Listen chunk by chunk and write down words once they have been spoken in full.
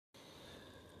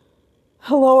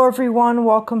Hello everyone,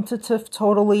 welcome to Tiff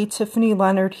Totally, Tiffany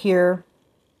Leonard here.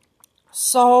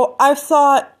 So I've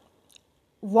thought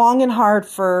long and hard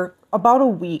for about a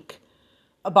week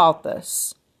about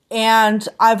this. And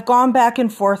I've gone back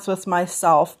and forth with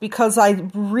myself because I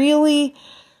really,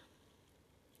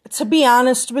 to be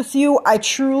honest with you, I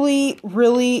truly,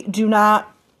 really do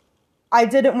not, I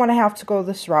didn't want to have to go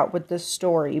this route with this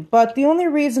story. But the only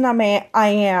reason I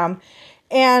am,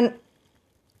 and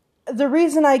the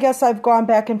reason I guess I've gone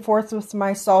back and forth with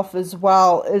myself as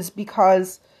well is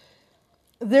because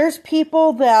there's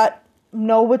people that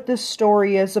know what this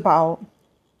story is about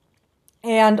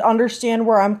and understand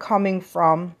where I'm coming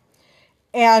from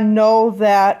and know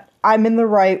that I'm in the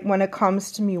right when it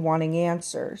comes to me wanting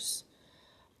answers.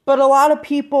 But a lot of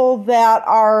people that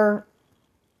are,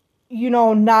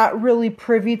 not really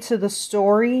privy to the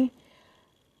story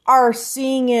are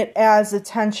seeing it as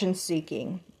attention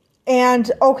seeking.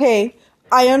 And, okay,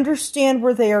 I understand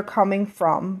where they are coming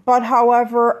from. But,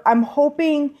 however, I'm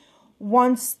hoping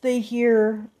once they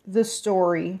hear the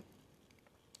story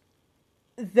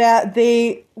that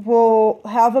they will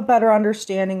have a better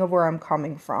understanding of where I'm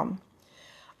coming from.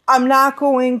 I'm not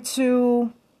going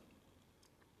to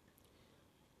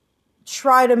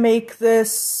try to make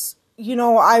this,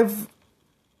 I've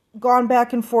gone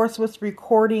back and forth with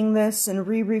recording this and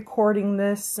re-recording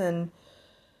this, and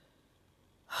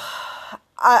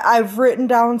I've written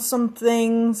down some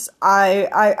things.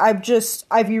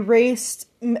 I've erased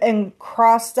and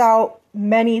crossed out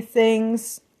many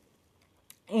things,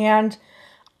 and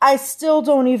I still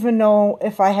don't even know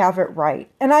if I have it right.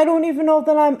 And I don't even know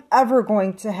that I'm ever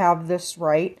going to have this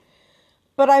right.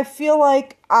 But I feel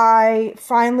like I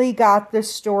finally got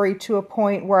this story to a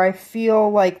point where I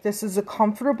feel like this is a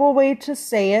comfortable way to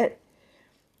say it,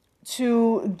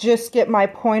 to just get my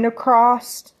point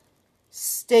across,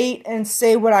 state and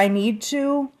say what I need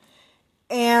to,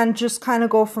 and just kind of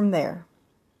go from there.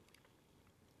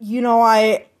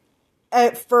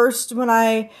 At first when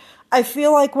I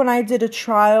feel like when I did a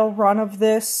trial run of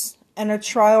this and a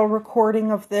trial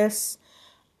recording of this,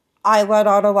 I let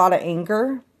out a lot of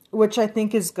anger, which I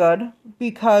think is good,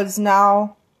 because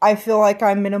now I feel like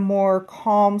I'm in a more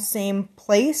calm, sane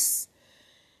place,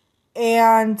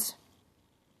 and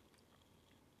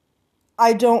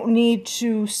I don't need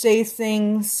to say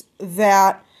things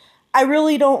that I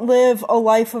really don't live a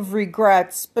life of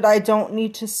regrets, but I don't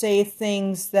need to say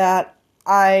things that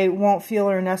I won't feel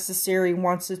are necessary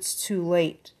once it's too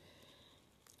late.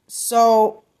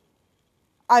 So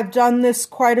I've done this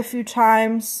quite a few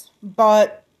times,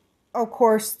 but of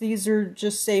course these are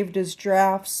just saved as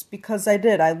drafts because I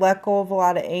let go of a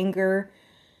lot of anger,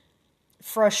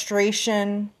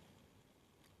 frustration,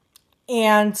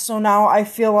 and so now I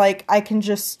feel like I can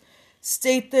just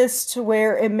state this to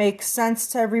where it makes sense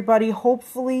to everybody,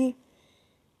 hopefully,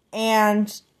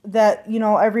 and that,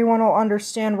 everyone will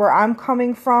understand where I'm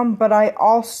coming from, but I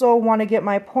also want to get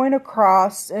my point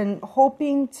across and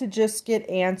hoping to just get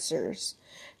answers.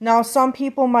 Now, some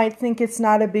people might think it's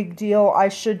not a big deal, I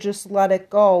should just let it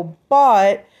go,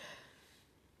 but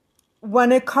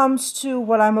when it comes to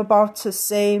what I'm about to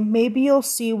say, maybe you'll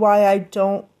see why I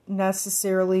don't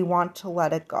necessarily want to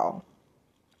let it go.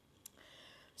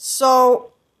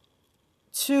 So,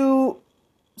 to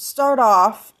start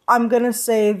off, I'm going to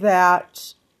say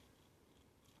that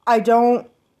I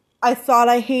thought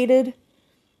I hated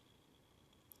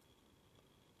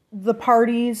the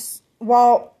parties.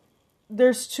 Well,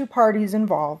 there's two parties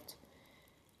involved,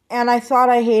 and I thought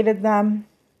I hated them.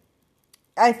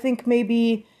 I think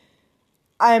maybe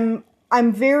I'm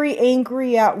very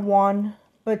angry at one,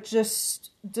 but just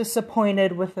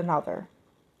disappointed with another.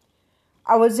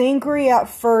 I was angry at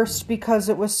first because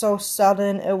it was so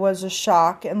sudden, it was a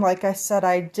shock, and like I said,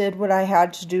 I did what I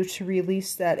had to do to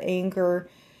release that anger.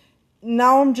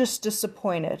 Now I'm just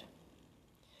disappointed.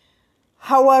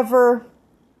 However,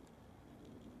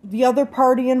 the other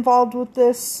party involved with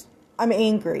this, I'm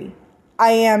angry.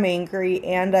 I am angry,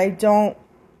 and I don't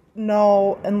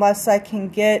know unless I can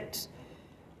get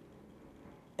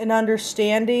an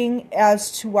understanding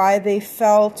as to why they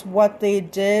felt what they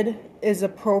did is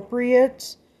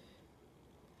appropriate.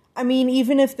 I mean,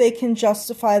 even if they can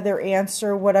justify their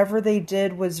answer, whatever they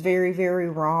did was very, very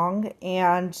wrong,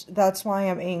 and that's why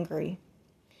I'm angry.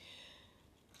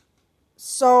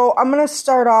 So I'm going to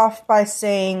start off by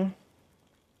saying,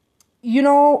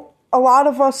 a lot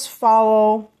of us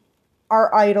follow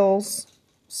our idols,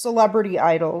 celebrity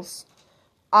idols,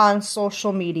 on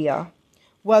social media,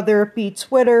 whether it be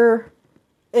Twitter,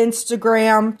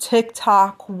 Instagram,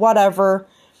 TikTok, whatever.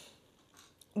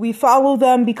 We follow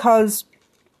them because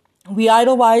we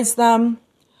idolize them.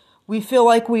 We feel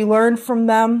like we learn from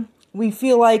them. We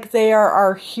feel like they are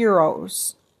our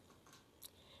heroes.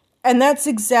 And that's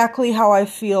exactly how I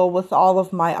feel with all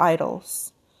of my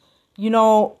idols. You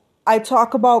know, I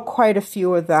talk about quite a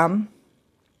few of them.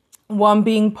 One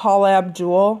being Paula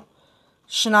Abdul,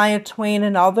 Shania Twain,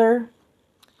 and other.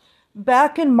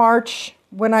 Back in March,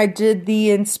 when I did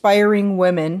the Inspiring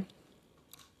Women,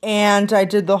 and I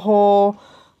did the whole,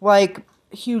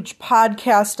 huge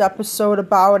podcast episode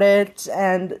about it,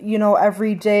 and,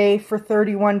 every day for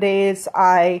 31 days,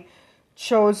 I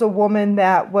chose a woman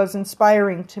that was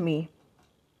inspiring to me.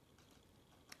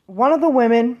 One of the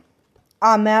women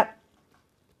on that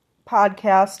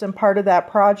podcast and part of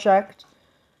that project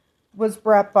was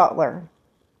Brett Butler.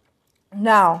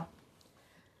 Now,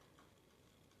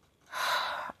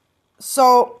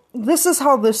 so this is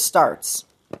how this starts.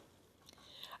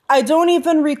 I don't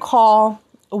even recall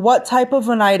what type of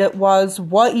a night it was,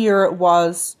 what year it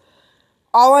was.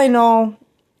 All I know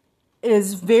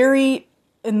is very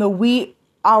in the wee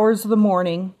hours of the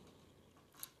morning,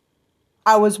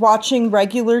 I was watching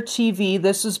regular TV.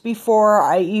 This was before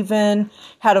I even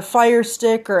had a Fire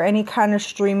Stick or any kind of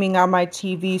streaming on my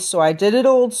TV. So I did it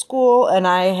old school, and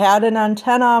I had an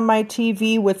antenna on my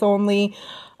TV with only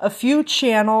a few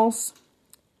channels.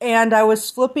 And I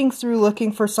was flipping through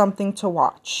looking for something to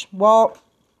watch. Well,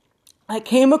 I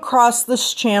came across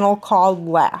this channel called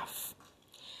Laugh.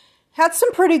 Had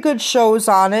some pretty good shows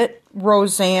on it.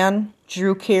 Roseanne,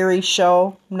 Drew Carey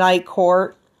Show, Night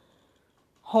Court,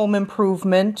 Home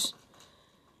Improvement.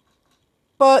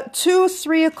 But 2,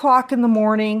 3 o'clock in the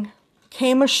morning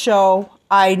came a show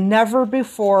I never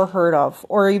before heard of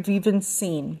or have even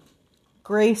seen.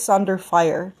 Grace Under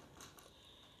Fire.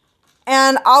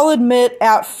 And I'll admit,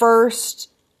 at first,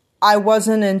 I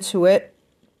wasn't into it.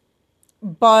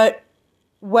 But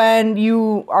when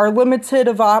you are limited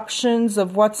of options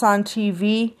of what's on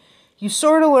TV, you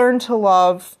sort of learn to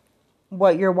love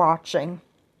what you're watching.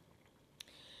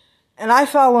 And I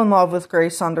fell in love with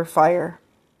Grace Under Fire.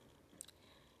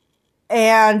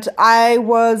 And I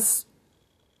was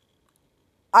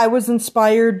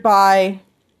inspired by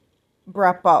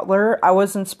Brett Butler. I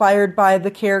was inspired by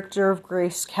the character of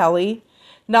Grace Kelly.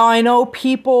 Now, I know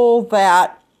people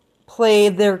that play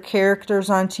their characters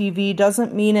on TV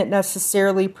doesn't mean it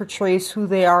necessarily portrays who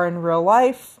they are in real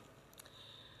life.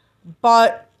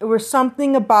 But it was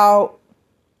something about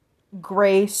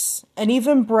Grace and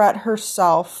even Brett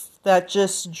herself that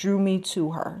just drew me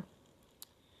to her.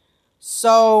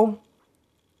 So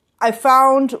I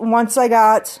found once I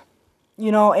got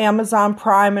Amazon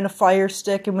Prime and a Fire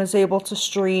Stick and was able to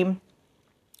stream,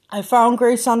 I found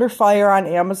Grace Under Fire on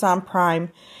Amazon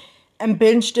Prime and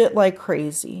binged it like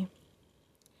crazy.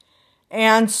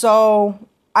 And so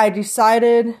I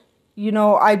decided,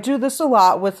 I do this a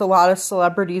lot with a lot of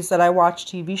celebrities that I watch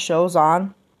TV shows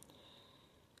on.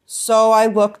 So I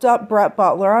looked up Brett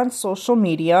Butler on social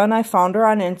media and I found her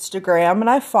on Instagram and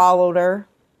I followed her.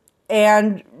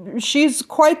 And she's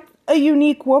quite a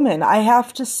unique woman. I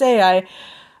have to say,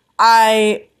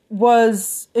 I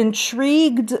was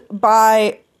intrigued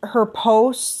by her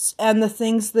posts and the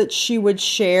things that she would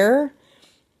share,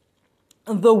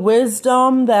 the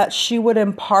wisdom that she would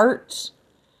impart,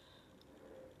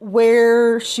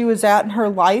 where she was at in her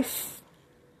life.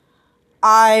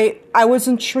 I was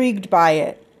intrigued by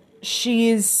it.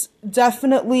 She's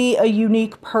definitely a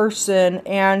unique person,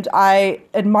 and I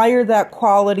admire that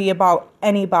quality about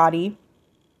anybody.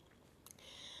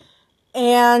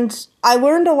 And I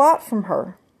learned a lot from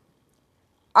her.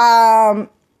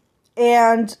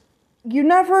 And you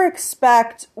never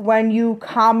expect when you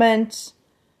comment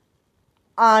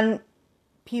on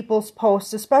people's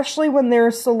posts, especially when they're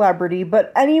a celebrity,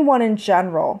 but anyone in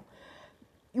general,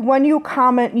 when you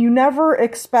comment, you never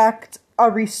expect a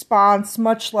response,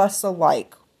 much less a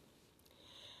like.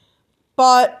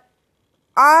 But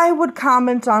I would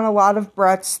comment on a lot of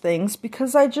Brett's things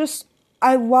because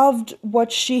I loved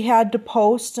what she had to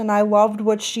post and I loved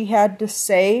what she had to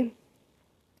say.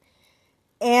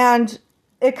 And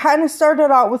it kind of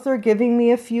started out with her giving me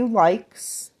a few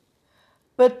likes,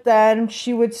 but then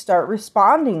she would start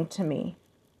responding to me.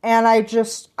 And I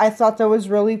thought that was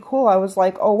really cool. I was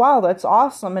like, oh wow, that's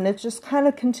awesome. And it just kind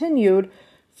of continued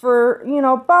for,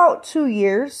 about 2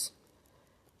 years.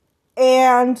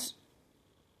 And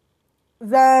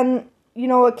then,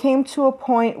 it came to a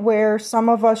point where some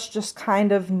of us just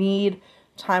kind of need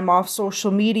time off social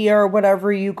media or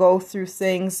whatever, you go through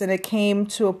things. And it came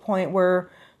to a point where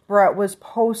Brett was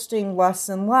posting less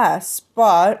and less.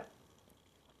 But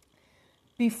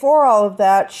before all of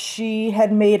that, she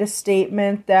had made a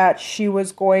statement that she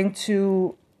was going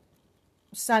to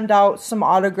send out some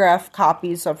autographed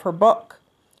copies of her book,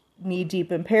 Knee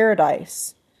Deep in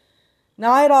Paradise.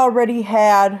 Now, I'd already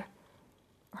had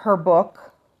her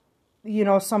book. You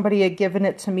know, somebody had given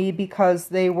it to me because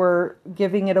they were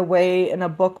giving it away in a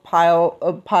pile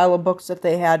of books that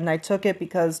they had, and I took it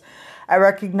because I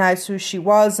recognized who she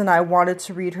was and I wanted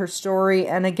to read her story.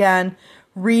 And again,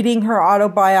 reading her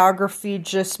autobiography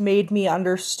just made me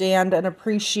understand and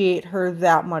appreciate her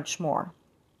that much more.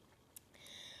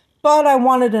 But I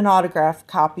wanted an autographed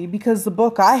copy because the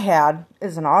book I had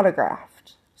isn't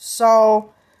autographed.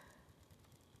 So,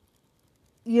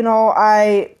 you know,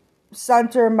 I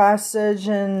sent her a message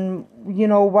and, you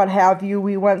know, what have you.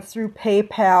 We went through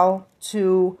PayPal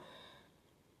to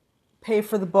pay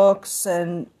for the books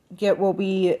and get what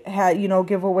we had, you know,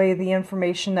 give away the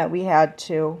information that we had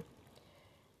to.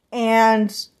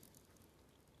 And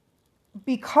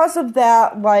because of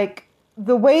that, like,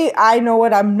 the way I know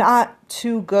it, I'm not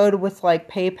too good with, like,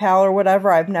 PayPal or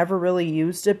whatever. I've never really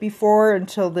used it before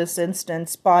until this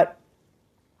instance, but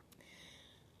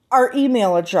our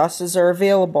email addresses are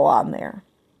available on there.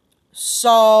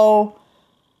 So,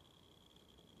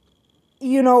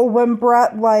 you know, when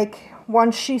Brett, like,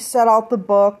 once she set out the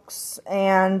books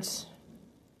and,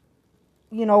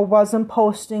 you know, wasn't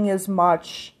posting as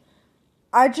much,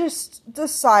 I just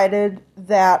decided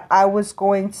that I was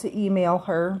going to email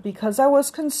her because I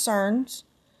was concerned.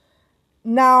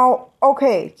 Now,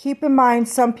 okay, keep in mind,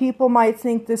 some people might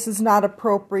think this is not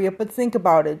appropriate, but think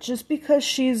about it. Just because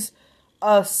she's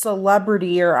a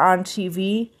celebrity or on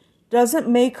TV doesn't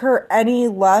make her any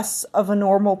less of a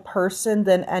normal person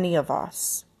than any of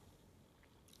us.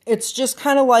 It's just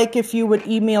kind of like if you would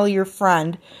email your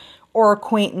friend or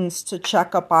acquaintance to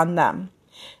check up on them.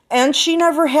 And she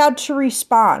never had to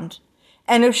respond.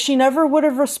 And if she never would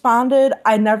have responded,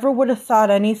 I never would have thought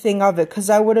anything of it, because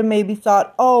I would have maybe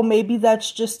thought, oh, maybe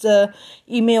that's just a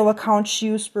email account she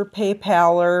used for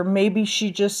PayPal, or maybe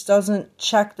she just doesn't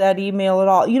check that email at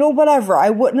all. You know, whatever. I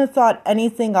wouldn't have thought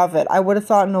anything of it. I would have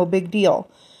thought no big deal.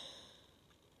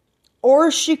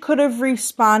 Or she could have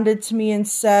responded to me and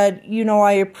said, you know,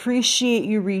 I appreciate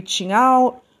you reaching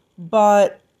out,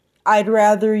 but I'd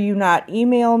rather you not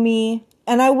email me.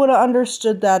 And I would have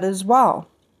understood that as well.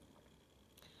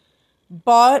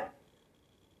 But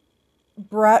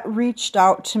Brett reached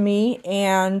out to me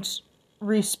and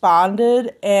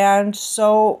responded. And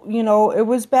so, you know, it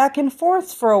was back and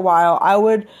forth for a while. I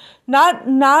would not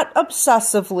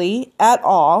obsessively at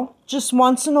all. Just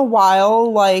once in a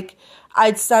while, like,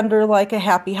 I'd send her like a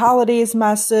happy holidays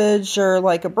message or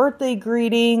like a birthday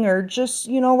greeting or just,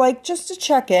 you know, like just to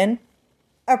check in.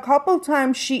 A couple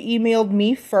times she emailed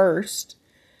me first.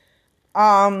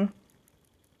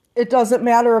 It doesn't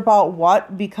matter about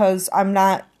what, because I'm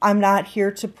not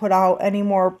here to put out any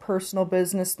more personal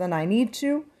business than I need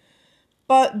to.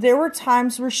 But there were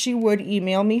times where she would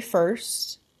email me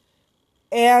first.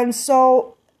 And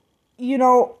so, you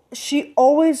know, she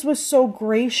always was so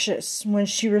gracious when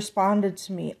she responded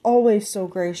to me. Always so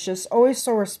gracious, always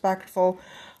so respectful,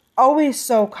 always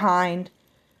so kind.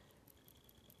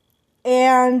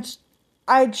 And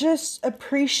I just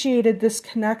appreciated this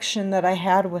connection that I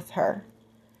had with her.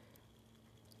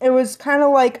 It was kind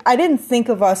of like, I didn't think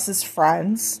of us as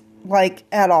friends, like,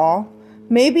 at all.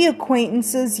 Maybe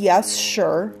acquaintances, yes,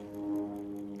 sure.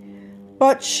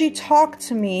 But she talked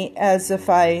to me as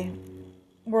if I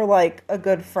were, like, a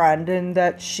good friend, and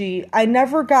that I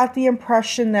never got the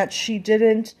impression that she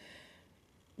didn't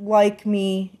like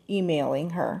me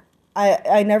emailing her.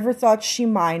 I never thought she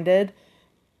minded.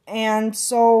 And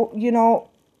so, you know,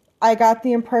 I got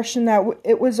the impression that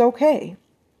it was okay.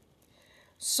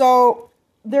 So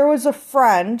there was a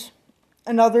friend,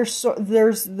 there's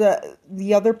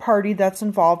the other party that's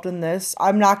involved in this.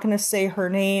 I'm not going to say her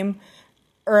name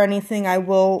or anything. I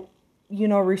will, you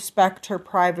know, respect her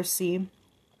privacy.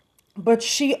 But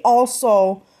she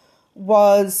also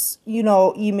was, you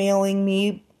know, emailing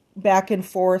me back and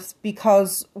forth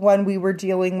because when we were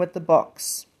dealing with the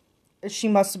books, she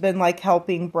must have been like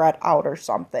helping Brett out or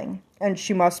something. And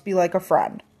she must be like a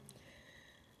friend.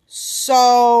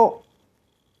 So,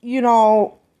 you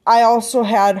know, I also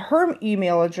had her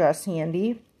email address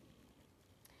handy.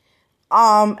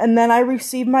 And then I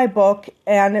received my book,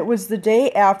 and it was the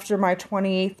day after my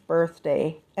 28th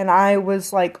birthday. And I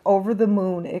was like over the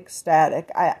moon ecstatic.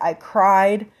 I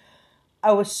cried.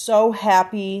 I was so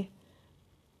happy.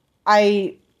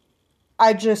 I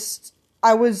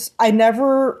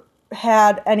never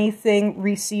had anything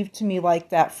received to me like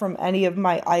that from any of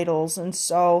my idols. And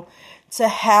so to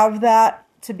have that,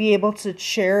 to be able to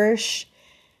cherish,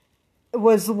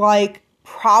 was like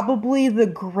probably the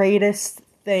greatest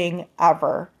thing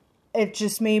ever. It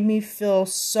just made me feel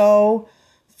so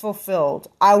fulfilled.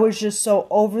 I was just so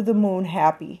over the moon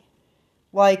happy.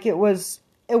 Like, it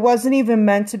wasn't even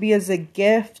meant to be as a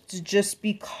gift just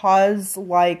because,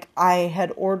 like, I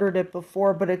had ordered it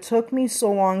before, but it took me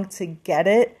so long to get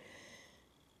it.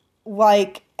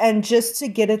 Like, and just to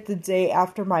get it the day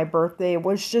after my birthday, it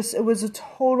was a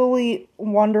totally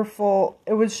wonderful,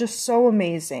 it was just so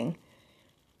amazing.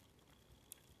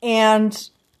 And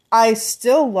I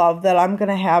still love that I'm going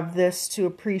to have this to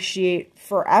appreciate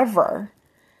forever.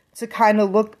 To kind of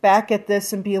look back at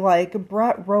this and be like,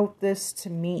 Brett wrote this to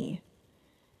me.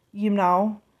 You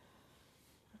know?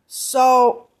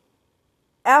 So,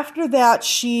 after that,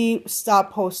 she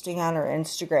stopped posting on her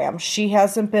Instagram. She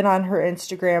hasn't been on her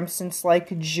Instagram since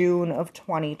like June of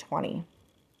 2020.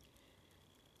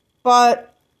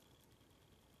 But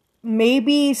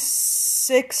maybe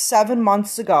 6-7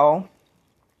 months ago,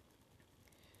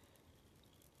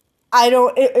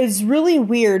 it is really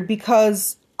weird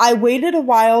because I waited a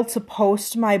while to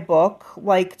post my book,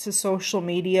 like, to social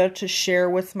media to share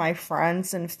with my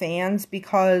friends and fans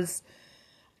because,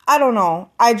 I don't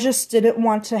know, I just didn't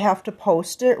want to have to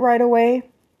post it right away.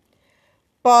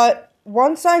 But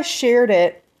once I shared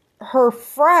it, her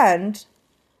friend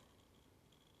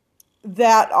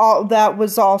that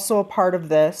was also a part of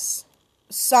this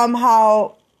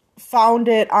somehow found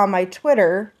it on my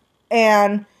Twitter,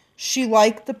 and she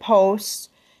liked the post,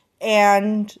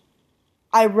 and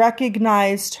I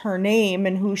recognized her name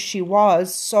and who she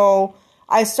was, so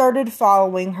I started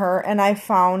following her, and I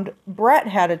found Brett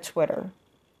had a Twitter.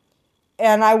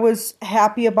 And I was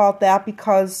happy about that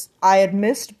because I had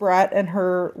missed Brett and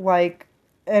her, like,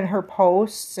 and her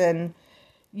posts and,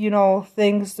 you know,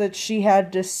 things that she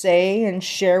had to say and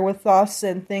share with us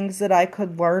and things that I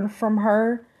could learn from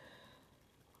her.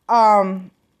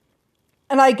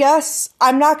 And I guess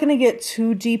I'm not going to get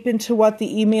too deep into what the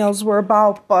emails were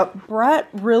about, but Brett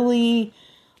really,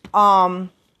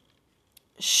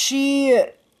 she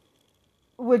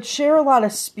would share a lot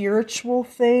of spiritual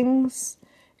things.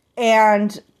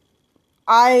 And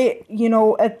I, you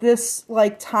know, at this,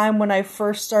 like, time when I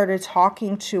first started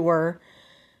talking to her,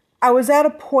 I was at a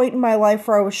point in my life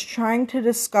where I was trying to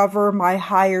discover my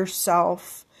higher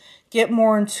self, get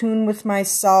more in tune with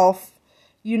myself,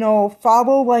 you know,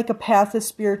 follow, like, a path of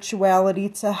spirituality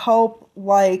to help,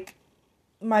 like,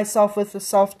 myself with the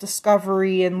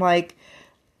self-discovery and, like,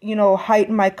 you know,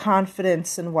 heighten my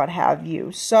confidence and what have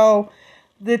you. So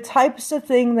the types of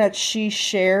thing that she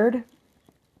shared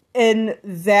in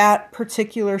that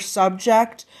particular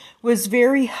subject was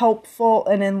very helpful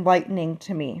and enlightening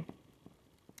to me.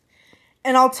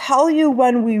 And I'll tell you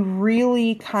when we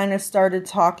really kind of started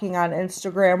talking on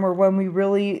Instagram, or when we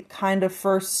really kind of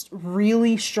first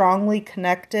really strongly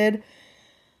connected.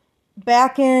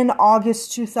 Back in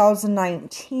August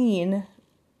 2019,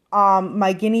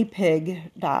 my guinea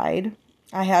pig died.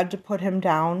 I had to put him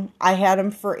down. I had him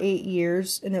for 8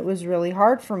 years, and it was really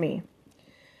hard for me.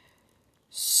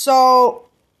 So,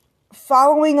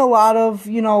 following a lot of,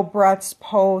 you know, Brett's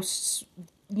posts,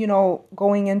 you know,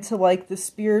 going into, like, the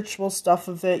spiritual stuff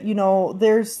of it, you know,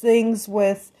 there's things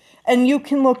with, and you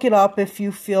can look it up if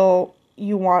you feel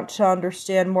you want to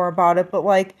understand more about it, but,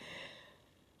 like,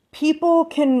 people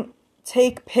can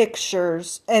take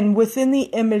pictures, and within the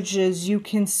images you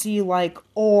can see, like,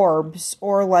 orbs,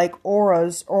 or, like,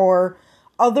 auras, or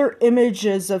other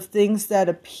images of things that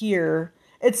appear.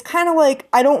 It's kind of like,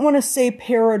 I don't want to say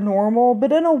paranormal,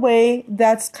 but in a way,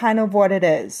 that's kind of what it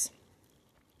is.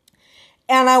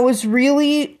 And I was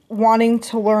really wanting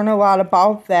to learn a lot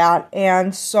about that.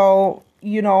 And so,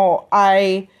 you know,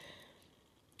 I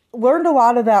learned a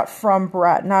lot of that from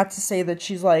Brett. Not to say that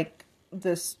she's like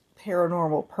this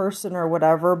paranormal person or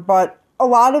whatever, but a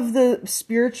lot of the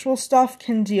spiritual stuff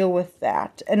can deal with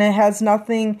that. And it has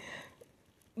nothing,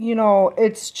 you know,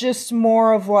 it's just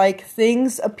more of like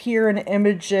things appear in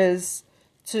images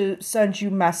to send you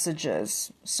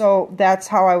messages. So that's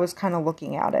how I was kind of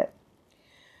looking at it.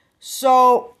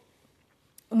 So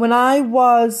when I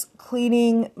was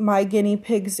cleaning my guinea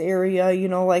pig's area, you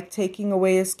know, like taking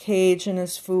away his cage and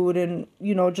his food and,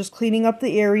 you know, just cleaning up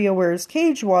the area where his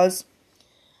cage was,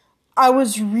 I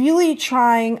was really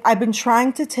I've been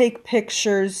trying to take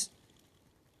pictures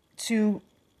to,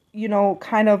 you know,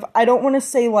 kind of, I don't want to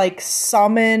say like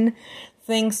summon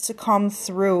things to come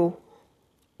through,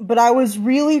 but I was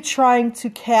really trying to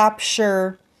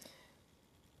capture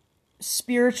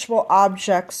spiritual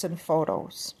objects and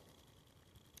photos.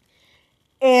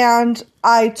 And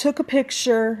I took a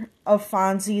picture of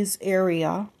Fonzie's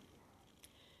area,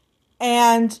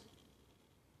 and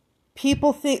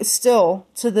people think, still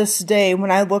to this day,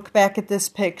 when I look back at this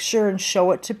picture and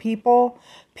show it to people,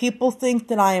 people think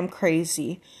that I am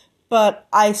crazy. But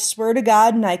I swear to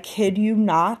God, and I kid you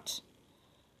not,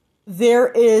 there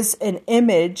is an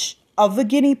image of the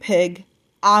guinea pig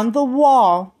on the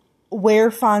wall where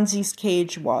Fonzie's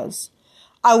cage was.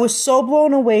 I was so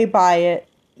blown away by it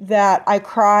that I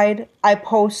cried. I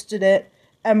posted it,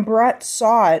 and Brett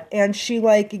saw it, and she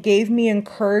gave me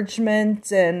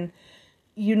encouragement and,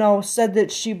 said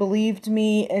that she believed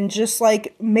me and just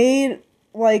made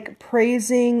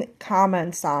praising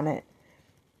comments on it.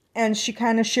 And she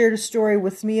kind of shared a story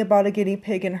with me about a guinea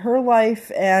pig in her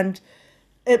life, and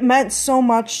it meant so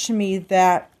much to me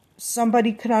that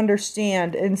somebody could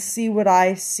understand and see what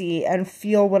I see and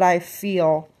feel what I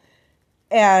feel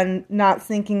and not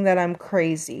thinking that I'm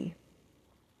crazy.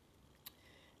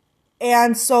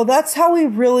 And so that's how we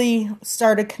really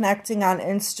started connecting on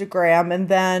Instagram. And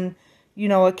then,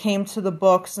 it came to the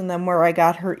books, and then where I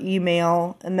got her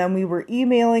email. And then we were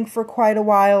emailing for quite a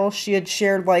while. She had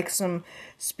shared some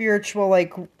spiritual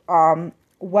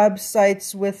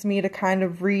websites with me to kind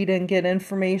of read and get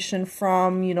information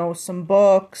from, some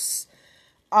books.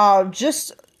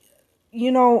 Many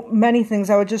things.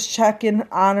 I would just check in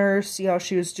on her, see how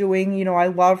she was doing. I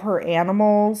love her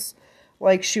animals.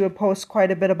 She would post quite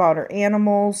a bit about her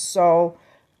animals. So,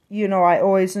 I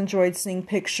always enjoyed seeing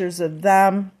pictures of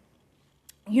them.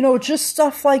 Just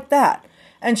stuff like that.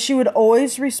 And she would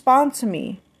always respond to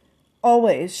me.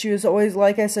 Always. She was always,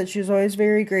 like I said, she was always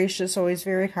very gracious, always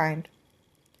very kind.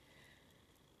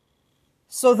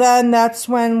 So then that's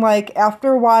when,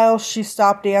 after a while, she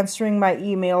stopped answering my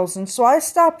emails. And so I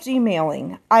stopped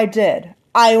emailing. I did.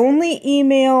 I only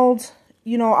emailed,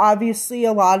 obviously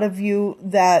a lot of you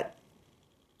that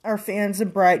are fans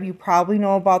of Brett, you probably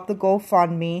know about the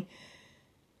GoFundMe.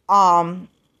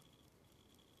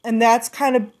 And that's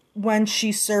kind of when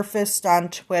she surfaced on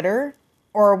Twitter,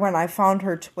 or when I found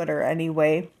her Twitter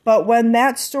anyway. But when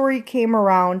that story came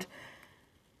around,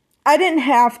 I didn't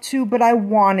have to, but I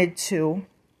wanted to.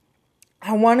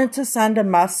 I wanted to send a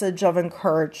message of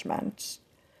encouragement.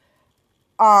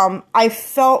 I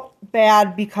felt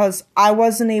bad because I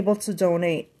wasn't able to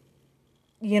donate.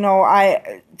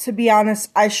 To be honest,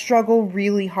 I struggle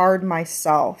really hard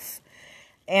myself.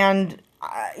 And,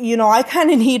 I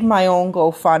kind of need my own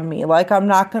GoFundMe. I'm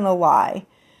not going to lie.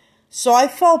 So I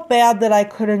felt bad that I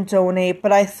couldn't donate,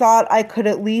 but I thought I could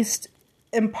at least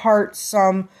impart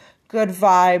some good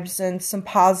vibes and some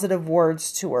positive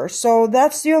words to her. So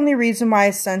that's the only reason why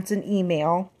I sent an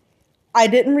email. I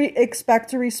didn't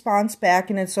expect a response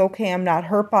back, and it's okay. I'm not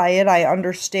hurt by it. I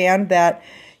understand that,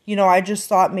 I just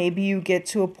thought maybe you get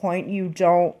to a point you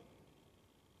don't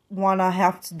want to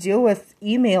have to deal with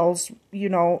emails,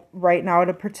 right now at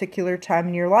a particular time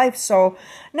in your life. So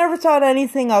never thought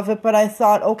anything of it, but I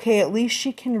thought, okay, at least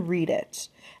she can read it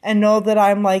and know that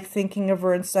I'm thinking of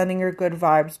her and sending her good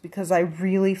vibes, because I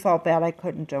really felt bad I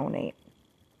couldn't donate.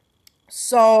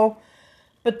 So,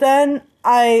 but then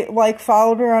I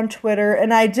followed her on Twitter,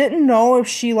 and I didn't know if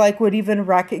she would even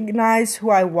recognize who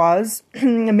I was.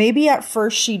 Maybe at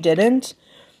first she didn't,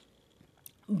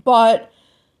 but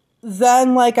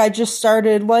then, I just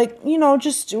started,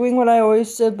 just doing what I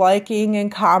always did, liking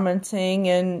and commenting,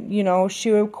 and,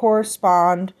 she would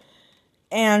correspond,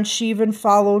 and she even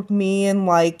followed me and,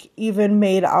 even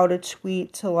made out a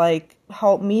tweet to,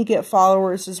 help me get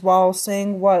followers as well,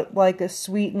 saying what, a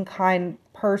sweet and kind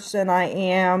person I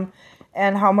am,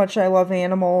 and how much I love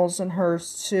animals, and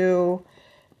hers too,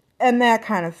 and that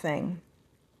kind of thing.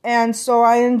 And so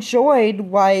I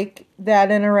enjoyed,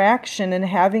 that interaction and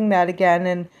having that again,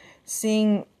 and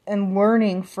seeing and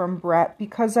learning from Brett,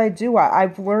 because I do.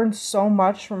 I've learned so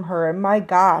much from her, and my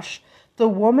gosh, the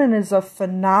woman is a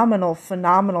phenomenal,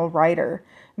 phenomenal writer.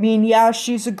 I mean, yeah,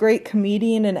 she's a great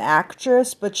comedian and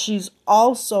actress, but she's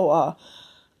also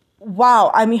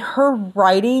wow. I mean, her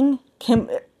writing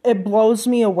it blows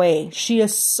me away. She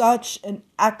is such an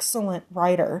excellent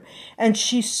writer, and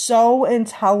she's so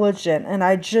intelligent, and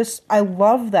I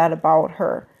love that about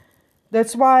her.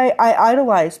 That's why I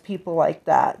idolize people like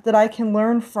that I can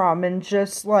learn from, and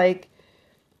just that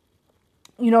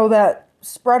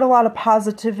spread a lot of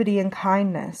positivity and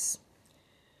kindness.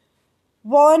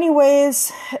 Well,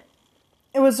 anyways,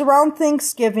 it was around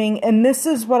Thanksgiving, and this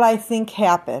is what I think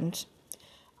happened.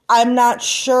 I'm not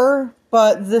sure,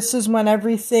 but this is when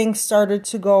everything started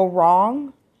to go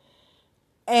wrong.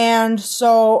 And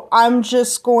so I'm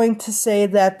just going to say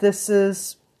that this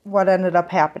is what ended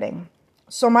up happening.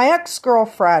 So my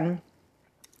ex-girlfriend,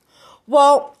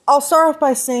 well, I'll start off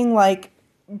by saying,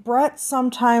 Brett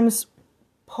sometimes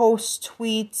posts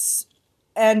tweets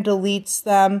and deletes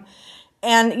them.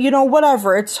 And,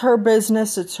 whatever. It's her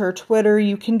business. It's her Twitter.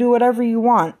 You can do whatever you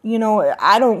want.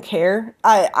 I don't care.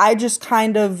 I just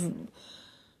kind of...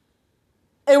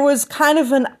 it was kind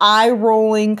of an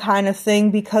eye-rolling kind of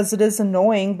thing because it is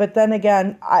annoying, but then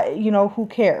again, who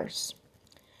cares?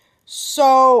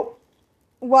 So,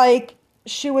 like,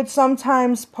 she would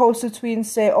sometimes post a tweet and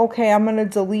say, okay, I'm going to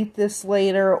delete this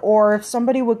later, or if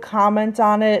somebody would comment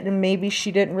on it and maybe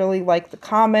she didn't really like the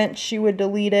comment, she would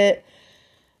delete it.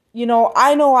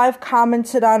 I know I've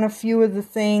commented on a few of the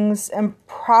things and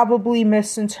probably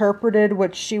misinterpreted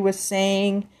what she was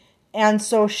saying, and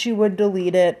so she would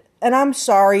delete it. And I'm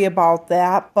sorry about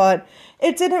that, but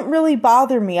it didn't really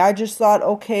bother me. I just thought,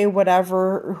 okay,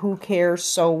 whatever, who cares,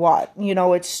 so what?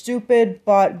 It's stupid,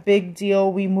 but big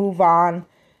deal, we move on,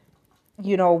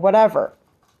 whatever.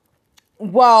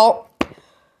 Well,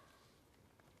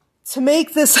 to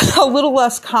make this a little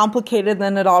less complicated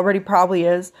than it already probably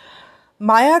is,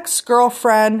 my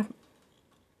ex-girlfriend,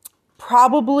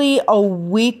 probably a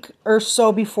week or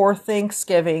so before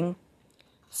Thanksgiving,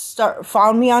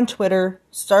 found me on Twitter,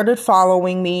 started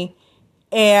following me,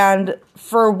 and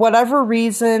for whatever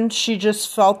reason, she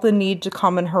just felt the need to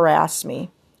come and harass me.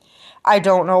 I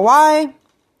don't know why,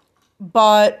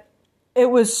 but it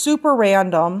was super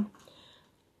random.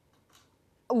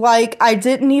 Like, I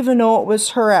didn't even know it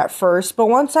was her at first, but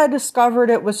once I discovered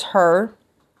it was her,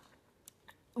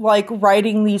 like,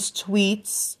 writing these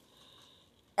tweets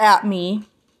at me,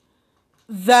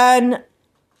 then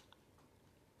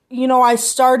I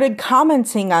started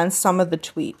commenting on some of the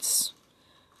tweets.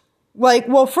 Like,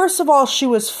 well, first of all, she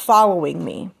was following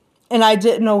me, and I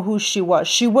didn't know who she was.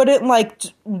 She wouldn't,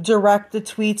 direct the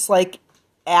tweets,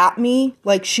 at me.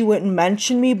 Like, she wouldn't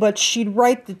mention me, but she'd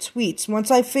write the tweets.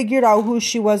 Once I figured out who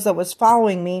she was that was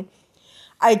following me,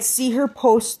 I'd see her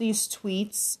post these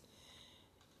tweets,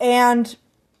 and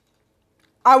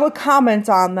I would comment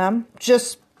on them,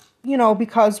 just,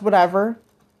 because whatever.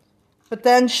 But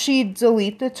then she'd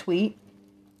delete the tweet.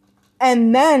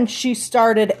 And then she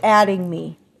started adding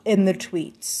me in the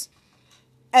tweets.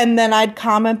 And then I'd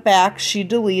comment back, she'd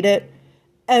delete it.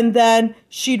 And then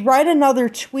she'd write another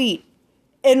tweet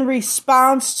in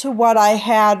response to what I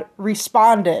had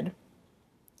responded.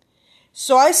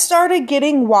 So I started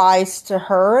getting wise to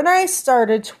her and I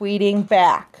started tweeting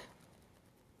back.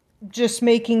 Just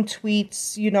making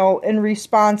tweets, in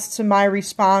response to my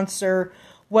response or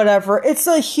whatever. It's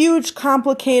a huge,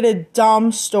 complicated,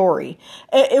 dumb story.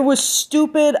 It was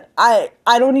stupid. I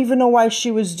don't even know why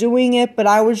she was doing it, but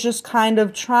I was just kind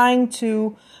of trying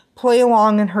to play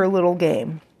along in her little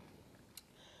game.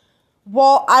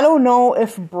 Well, I don't know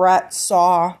if Brett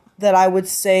saw that I would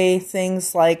say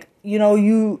things like,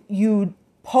 you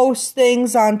post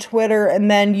things on Twitter and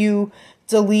then you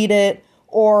delete it,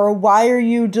 or why are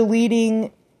you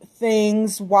deleting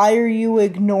things? Why are you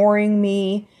ignoring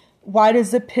me? Why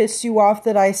does it piss you off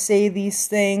that I say these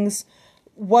things?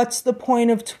 What's the point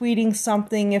of tweeting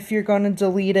something if you're going to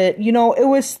delete it? It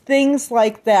was things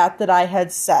like that I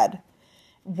had said.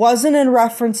 Wasn't in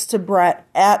reference to Brett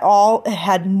at all. It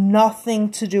had nothing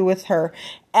to do with her.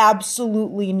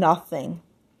 Absolutely nothing.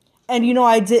 And,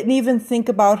 I didn't even think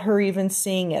about her even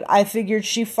seeing it. I figured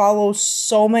she follows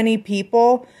so many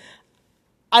people.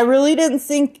 I really didn't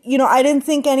think, I didn't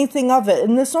think anything of it.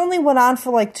 And this only went on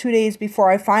for 2 days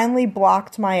before I finally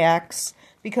blocked my ex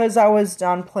because I was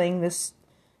done playing this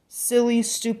silly,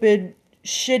 stupid,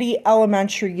 shitty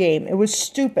elementary game. It was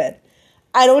stupid.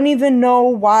 I don't even know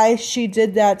why she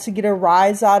did that to get a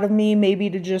rise out of me. Maybe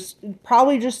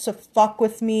probably just to fuck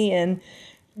with me. And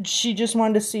she just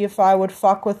wanted to see if I would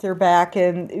fuck with her back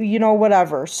and,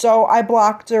 whatever. So I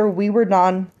blocked her. We were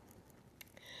done.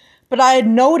 But I had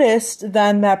noticed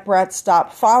then that Brett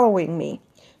stopped following me.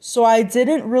 So I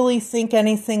didn't really think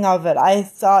anything of it. I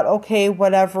thought, okay,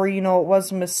 whatever, it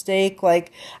was a mistake.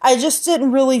 I just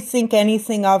didn't really think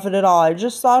anything of it at all. I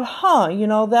just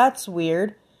thought, that's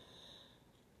weird.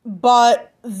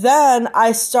 But then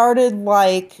I started,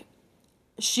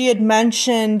 she had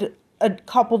mentioned a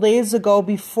couple days ago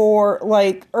before,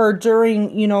 or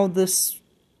during, this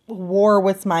war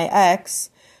with my ex,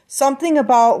 something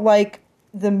about,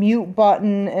 the mute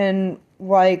button and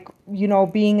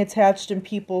being attached in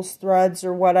people's threads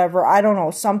or whatever. I don't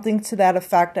know, something to that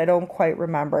effect. I don't quite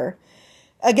remember.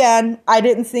 Again, I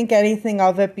didn't think anything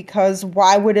of it because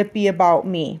why would it be about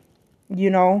me?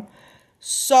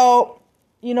 So,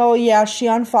 yeah, she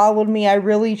unfollowed me. I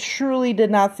really, truly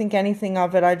did not think anything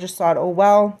of it. I just thought, oh,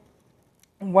 well,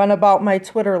 went about my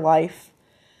Twitter life.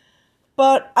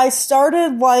 But I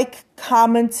started,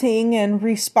 commenting and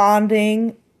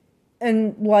responding.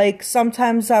 And,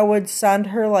 sometimes I would send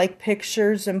her,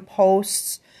 pictures and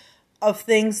posts of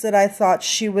things that I thought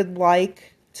she would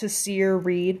like to see or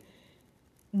read.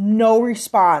 No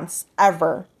response,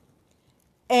 ever.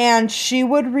 And she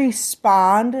would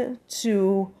respond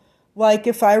to, like,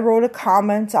 if I wrote a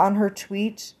comment on her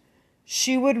tweet,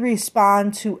 she would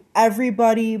respond to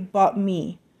everybody but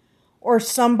me. Or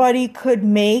somebody could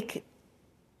make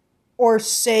or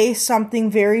say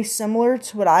something very similar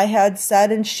to what I had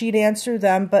said, and she'd answer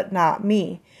them, but not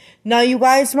me. Now, you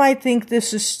guys might think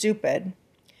this is stupid,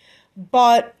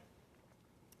 but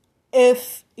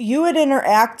if you had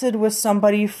interacted with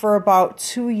somebody for about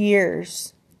 2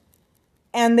 years,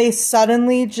 and they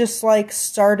suddenly just, like,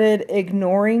 started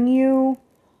ignoring you,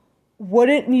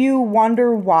 wouldn't you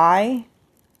wonder why?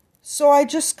 So I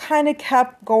just kind of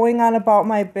kept going on about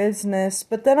my business,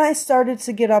 but then I started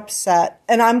to get upset.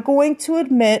 And I'm going to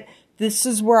admit, this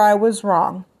is where I was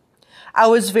wrong. I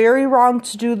was very wrong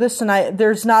to do this, and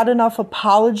there's not enough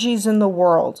apologies in the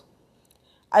world.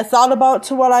 I thought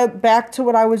back to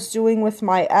what I was doing with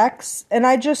my ex, and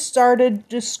I just started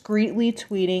discreetly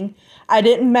tweeting. I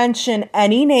didn't mention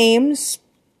any names.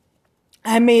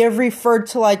 I may have referred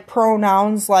to, like,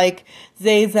 pronouns like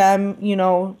they, them, you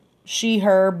know, she,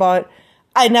 her, but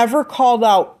I never called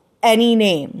out any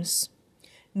names.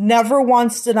 Never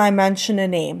once did I mention a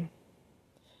name.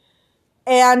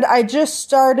 And I just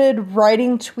started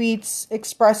writing tweets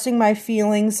expressing my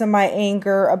feelings and my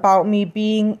anger about me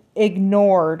being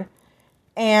ignored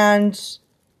and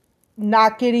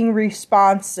not getting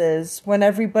responses when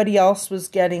everybody else was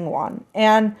getting one.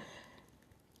 And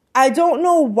I don't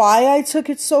know why I took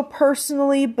it so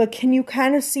personally, but can you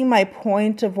kind of see my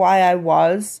point of why I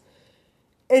was?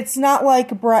 It's not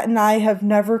like Brett and I have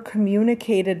never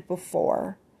communicated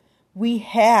before. We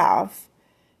have.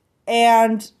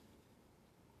 And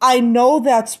I know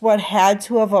that's what had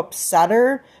to have upset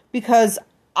her, because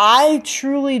I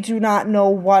truly do not know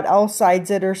what else I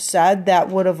did or said that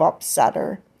would have upset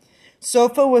her. So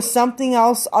if it was something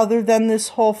else other than this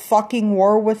whole fucking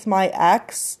war with my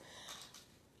ex,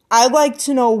 I'd like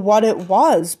to know what it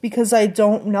was, because I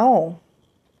don't know.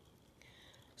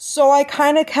 So I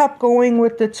kind of kept going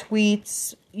with the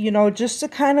tweets, you know, just to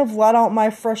kind of let out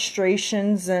my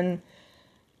frustrations and,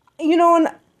 you know, and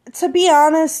to be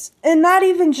honest, and not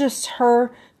even just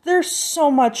her, there's so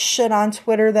much shit on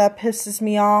Twitter that pisses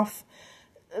me off.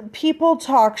 People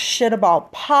talk shit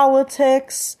about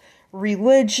politics,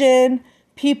 religion,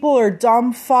 people are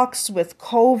dumb fucks with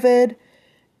COVID.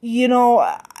 You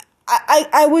know,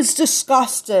 I was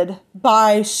disgusted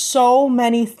by so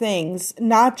many things,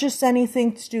 not just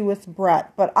anything to do with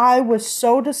Brett, but I was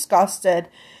so disgusted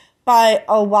by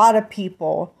a lot of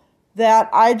people that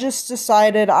I just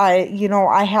decided I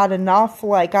had enough.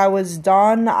 Like, I was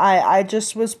done. I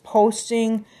just was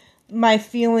posting my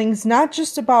feelings, not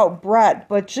just about Brett,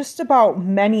 but just about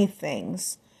many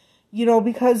things, you know,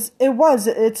 because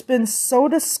it's been so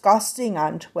disgusting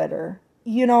on Twitter,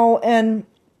 you know, and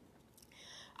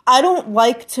I don't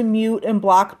like to mute and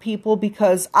block people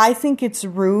because I think it's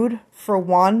rude, for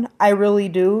one. I really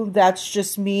do. That's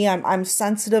just me. I'm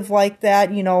sensitive like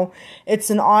that. You know, it's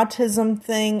an autism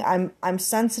thing. I'm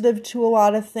sensitive to a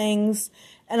lot of things,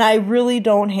 and I really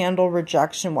don't handle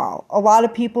rejection well. A lot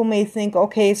of people may think,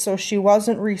 okay, so she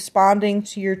wasn't responding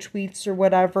to your tweets or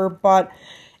whatever, but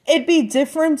it'd be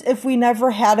different if we never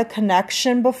had a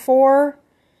connection before.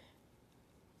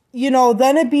 You know,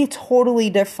 then it'd be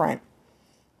totally different.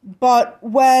 But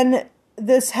when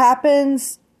this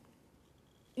happens,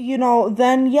 you know,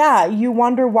 then yeah, you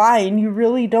wonder why, and you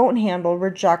really don't handle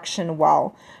rejection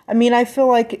well. I mean, I feel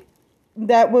like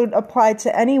that would apply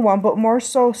to anyone, but more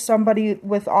so somebody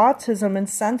with autism and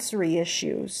sensory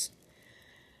issues.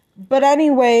 But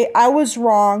anyway, I was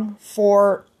wrong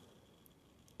for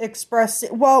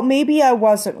expressing, well, maybe I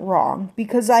wasn't wrong,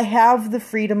 because I have the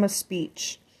freedom of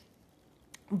speech.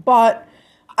 But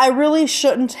I really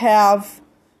shouldn't have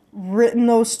written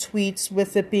those tweets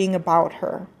with it being about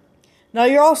her. Now,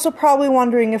 you're also probably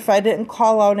wondering, if I didn't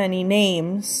call out any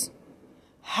names,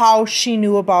 how she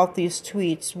knew about these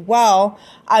tweets. Well,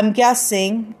 I'm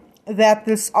guessing that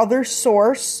this other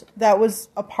source that was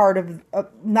a part of,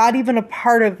 not even a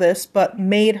part of this, but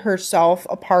made herself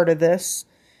a part of this,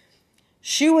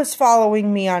 she was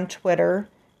following me on Twitter.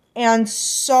 And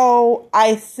so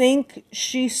I think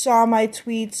she saw my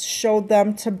tweets, showed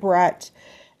them to Brett,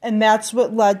 and that's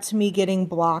what led to me getting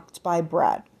blocked by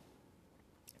Brett.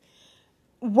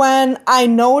 When I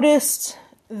noticed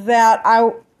that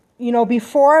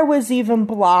before I was even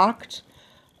blocked,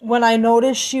 when I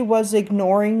noticed she was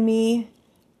ignoring me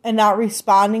and not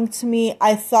responding to me,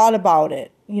 I thought about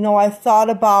it. You know, I thought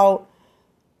about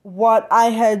what I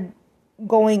had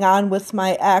going on with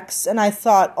my ex, and I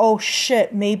thought, oh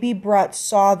shit, maybe Brett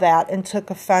saw that and took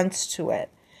offense to it.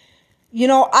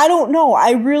 I don't know.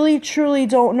 I really, truly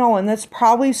don't know. And that's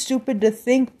probably stupid to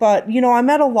think, but, I'm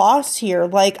at a loss here.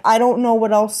 Like, I don't know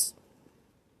what else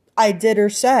I did or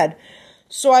said.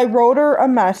 So I wrote her a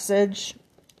message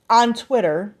on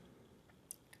Twitter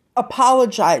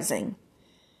apologizing.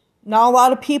 Now, a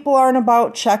lot of people aren't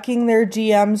about checking their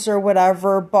DMs or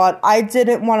whatever, but I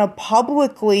didn't want to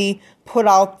publicly put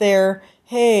out there,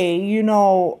 hey,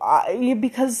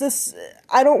 because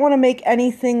I don't want to make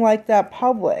anything like that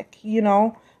public,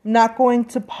 I'm not going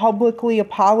to publicly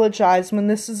apologize when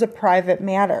this is a private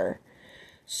matter.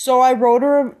 So I wrote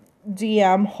her a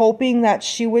DM hoping that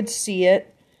she would see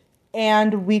it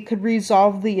and we could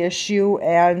resolve the issue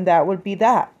and that would be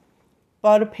that.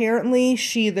 But apparently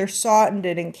she either saw it and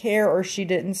didn't care or she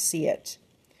didn't see it.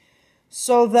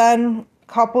 So then a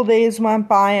couple days went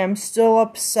by. I'm still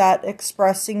upset,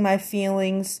 expressing my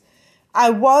feelings.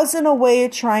 I was in a way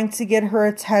trying to get her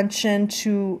attention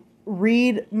to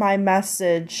read my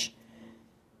message.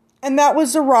 And that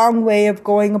was the wrong way of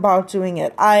going about doing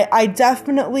it. I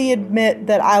definitely admit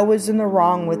that I was in the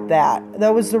wrong with that.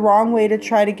 That was the wrong way to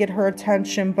try to get her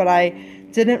attention, but I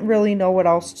didn't really know what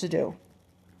else to do.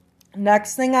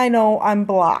 Next thing I know, I'm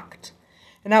blocked.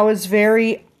 And I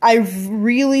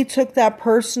really took that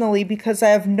personally because I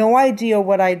have no idea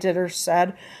what I did or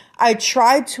said. I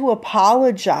tried to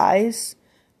apologize.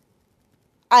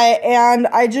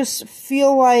 I just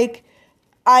feel like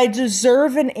I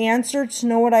deserve an answer to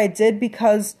know what I did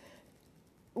because,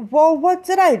 well, what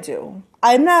did I do?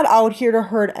 I'm not out here to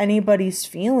hurt anybody's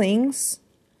feelings.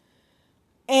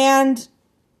 And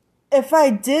if I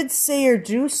did say or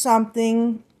do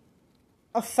something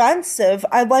offensive,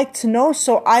 I'd like to know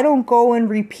so I don't go and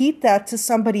repeat that to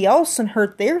somebody else and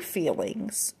hurt their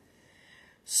feelings.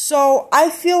 So I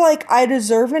feel like I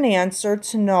deserve an answer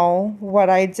to know what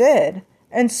I did.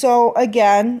 And so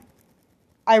again,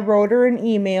 I wrote her an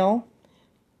email.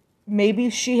 Maybe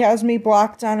she has me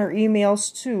blocked on her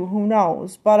emails too, who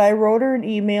knows? But I wrote her an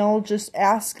email just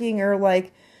asking her,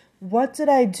 like, what did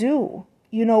I do?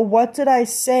 What did I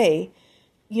say?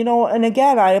 And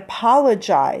again, I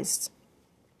apologized.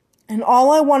 And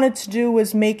all I wanted to do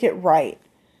was make it right.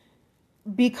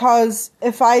 Because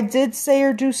if I did say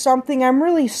or do something, I'm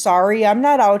really sorry. I'm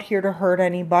not out here to hurt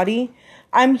anybody.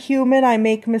 I'm human. I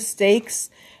make mistakes.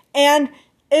 And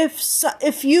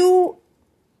if you,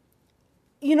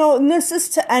 and this is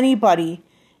to anybody,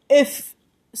 if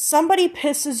somebody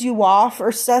pisses you off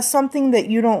or says something that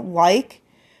you don't like,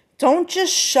 don't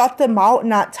just shut them out and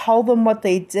not tell them what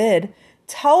they did.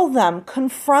 Tell them,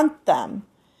 confront them.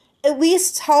 At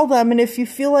least tell them, and if you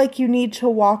feel like you need to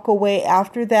walk away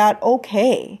after that,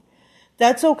 okay.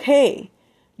 That's okay.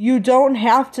 You don't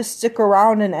have to stick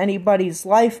around in anybody's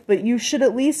life, but you should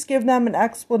at least give them an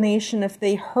explanation if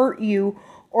they hurt you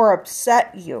or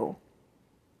upset you.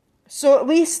 So at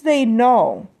least they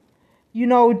know.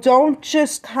 Don't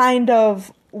just kind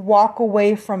of walk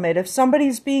away from it. If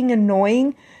somebody's being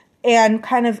annoying and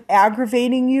kind of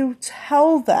aggravating you,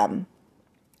 tell them.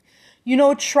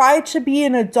 Try to be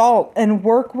an adult and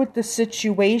work with the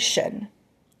situation.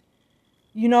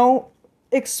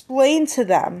 Explain to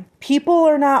them. People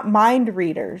are not mind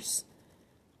readers.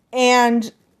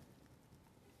 And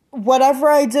whatever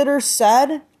I did or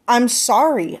said, I'm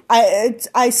sorry.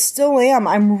 I still am.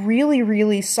 I'm really,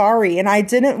 really sorry. And I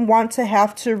didn't want to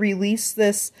have to release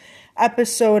this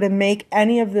episode and make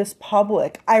any of this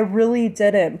public. I really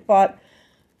didn't. But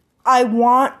I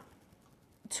want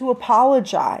to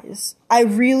apologize. I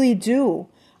really do.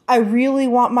 I really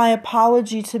want my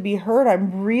apology to be heard.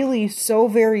 I'm really so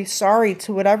very sorry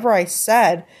to whatever I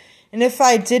said. And if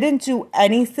I didn't do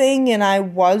anything and I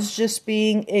was just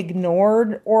being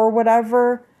ignored or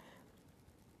whatever,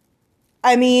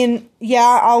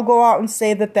 I'll go out and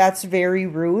say that that's very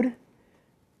rude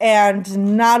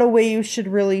and not a way you should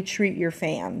really treat your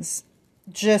fans.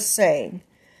 Just saying.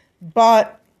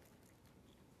 But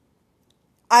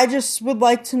I just would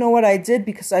like to know what I did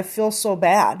because I feel so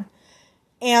bad.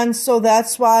 And so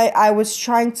that's why I was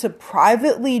trying to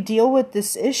privately deal with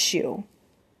this issue.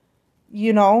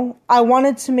 I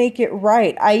wanted to make it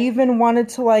right. I even wanted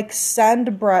to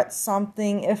send Brett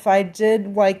something if I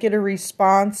did get a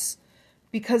response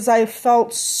because I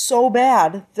felt so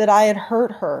bad that I had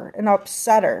hurt her and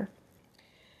upset her.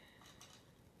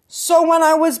 So when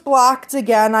I was blocked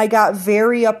again, I got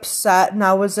very upset and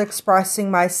I was expressing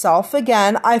myself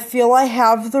again. I feel I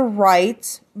have the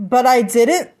right, but I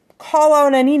didn't call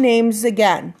out any names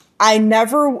again. I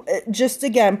never, just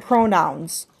again,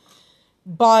 pronouns.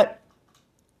 But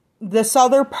this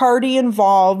other party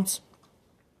involved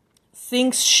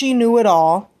thinks she knew it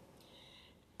all.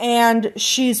 And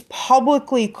she's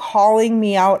publicly calling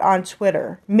me out on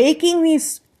Twitter, making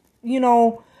these,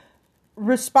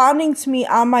 responding to me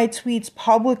on my tweets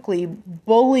publicly,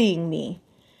 bullying me.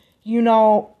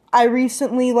 I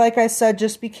recently, like I said,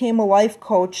 just became a life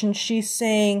coach, and she's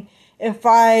saying if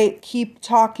I keep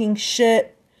talking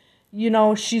shit,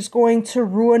 she's going to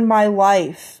ruin my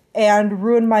life and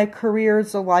ruin my career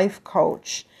as a life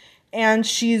coach. And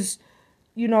she's,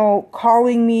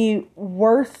 calling me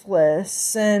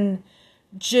worthless and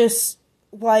just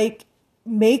like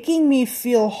making me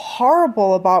feel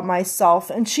horrible about myself.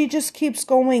 And she just keeps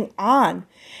going on.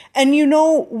 And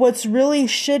what's really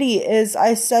shitty is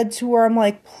I said to her, I'm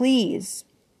like, please.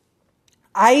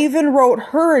 I even wrote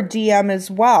her a DM as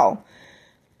well,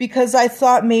 because I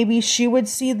thought maybe she would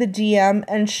see the DM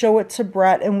and show it to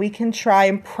Brett, and we can try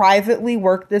and privately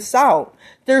work this out.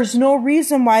 There's no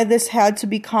reason why this had to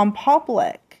become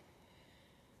public.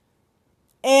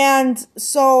 And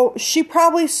so she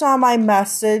probably saw my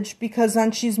message, because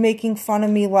then she's making fun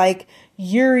of me like,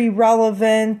 you're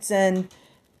irrelevant and,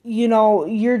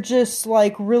 you're just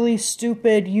like really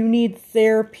stupid. You need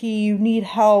therapy. You need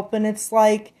help. And it's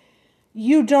like,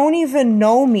 you don't even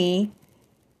know me.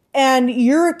 And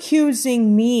you're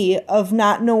accusing me of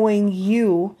not knowing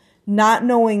you, not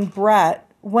knowing Brett,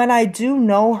 when I do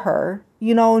know her.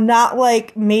 Not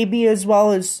like maybe as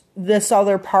well as this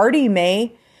other party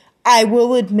may. I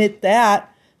will admit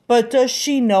that. But does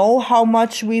she know how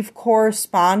much we've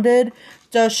corresponded?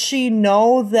 Does she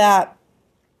know that,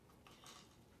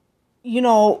 she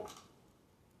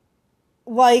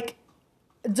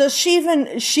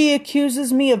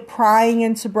accuses me of prying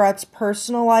into Brett's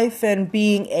personal life and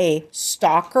being a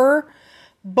stalker,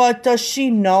 but does she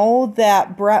know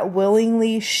that Brett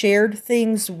willingly shared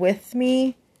things with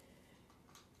me?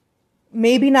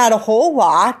 Maybe not a whole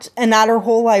lot and not her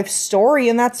whole life story,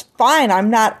 and that's fine. I'm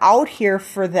not out here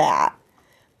for that.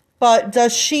 But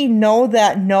does she know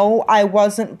that, no, I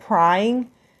wasn't prying?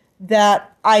 That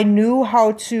I knew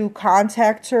how to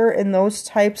contact her in those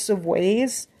types of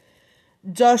ways?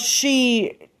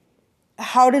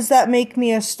 How does that make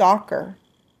me a stalker?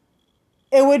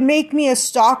 It would make me a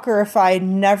stalker if I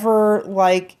never,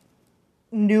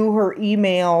 knew her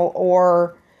email,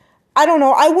 or, I don't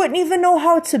know, I wouldn't even know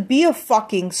how to be a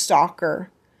fucking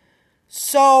stalker.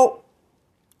 So,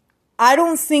 I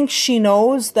don't think she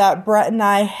knows that Brett and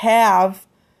I have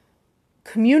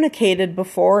communicated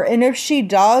before, and if she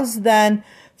does, then,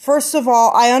 first of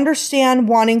all, I understand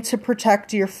wanting to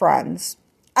protect your friends.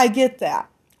 I get that.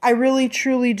 I really,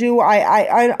 truly do.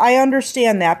 I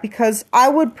understand that, because I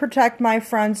would protect my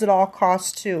friends at all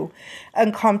costs too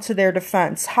and come to their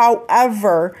defense.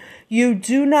 However, you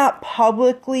do not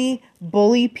publicly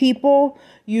bully people.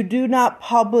 You do not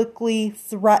publicly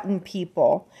threaten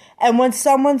people. And when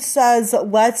someone says,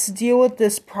 let's deal with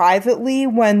this privately,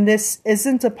 when this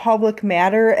isn't a public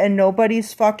matter and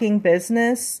nobody's fucking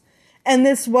business, and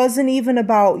this wasn't even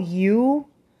about you,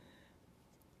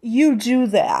 you do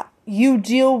that. You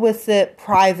deal with it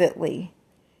privately.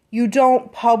 You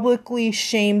don't publicly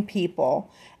shame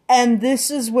people. And this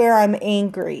is where I'm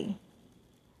angry.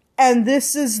 And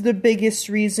this is the biggest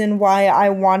reason why I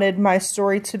wanted my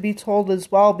story to be told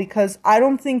as well, because I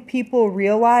don't think people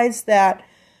realize that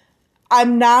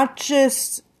I'm not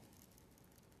just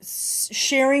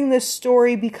sharing this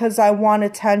story because I want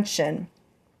attention.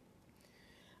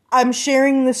 I'm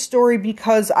sharing this story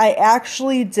because I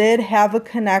actually did have a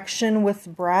connection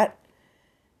with Brett,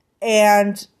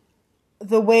 and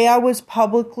the way I was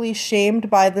publicly shamed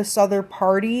by this other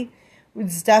party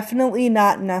was definitely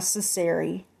not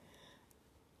necessary.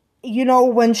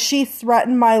 When she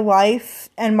threatened my life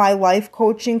and my life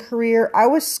coaching career, I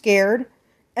was scared,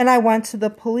 and I went to the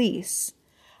police.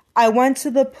 I went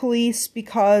to the police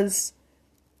because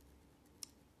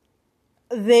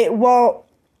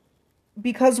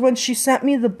because when she sent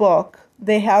me the book,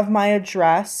 they have my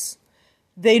address.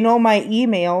 They know my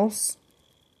emails.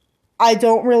 I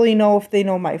don't really know if they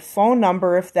know my phone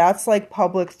number, if that's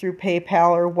public through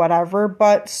PayPal or whatever.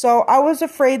 But so I was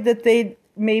afraid that they'd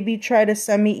maybe try to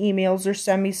send me emails or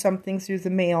send me something through the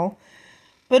mail.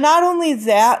 But not only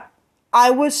that, I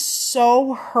was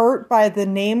so hurt by the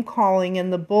name calling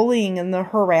and the bullying and the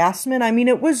harassment. I mean,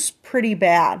 it was pretty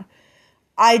bad.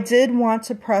 I did want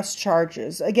to press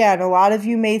charges. Again, a lot of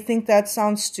you may think that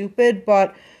sounds stupid,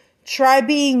 but try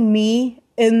being me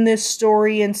in this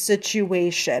story and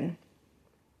situation.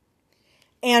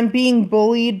 And being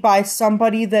bullied by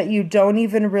somebody that you don't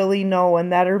even really know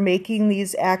and that are making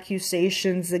these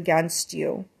accusations against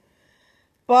you.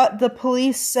 But the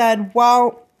police said,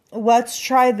 well, let's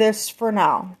try this for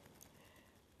now.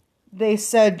 They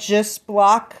said just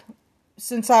block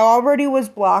since I already was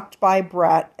blocked by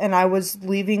Brett and I was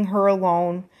leaving her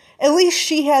alone, at least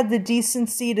she had the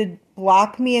decency to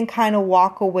block me and kind of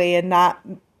walk away and not,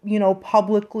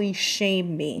 publicly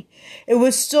shame me. It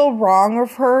was still wrong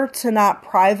of her to not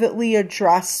privately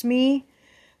address me,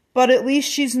 but at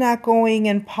least she's not going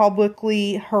and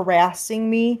publicly harassing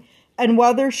me. And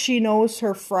whether she knows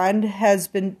her friend has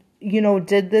been,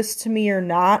 did this to me or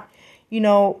not,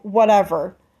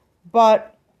 whatever.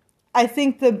 But I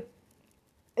think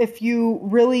if you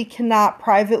really cannot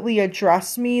privately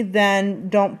address me, then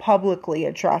don't publicly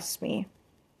address me.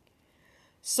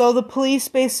 So the police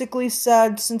basically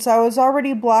said, since I was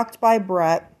already blocked by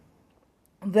Brett,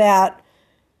 that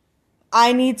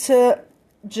I need to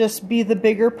just be the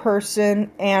bigger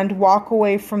person and walk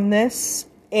away from this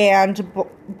and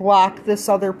block this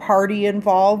other party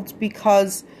involved,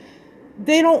 because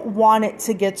they don't want it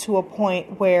to get to a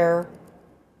point where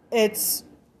it's,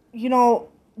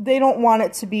 they don't want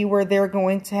it to be where they're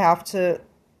going to have to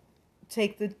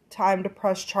take the time to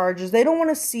press charges. They don't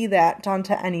want to see that done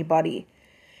to anybody.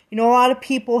 A lot of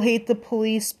people hate the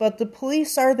police, but the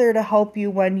police are there to help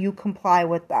you when you comply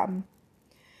with them.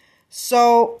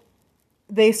 So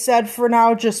they said for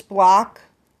now, just block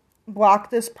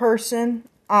this person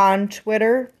on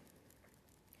Twitter.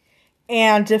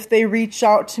 And if they reach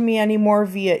out to me anymore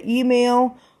via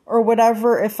email or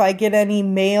whatever, if I get any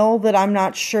mail that I'm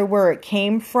not sure where it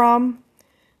came from,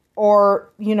 or,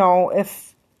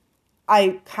 if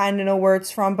I kind of know where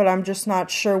it's from, but I'm just not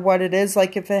sure what it is,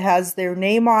 like if it has their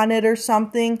name on it or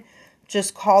something,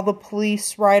 just call the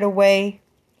police right away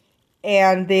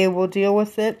and they will deal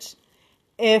with it.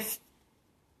 If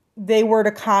they were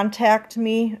to contact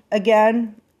me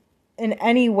again in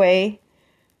any way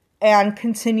and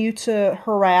continue to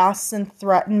harass and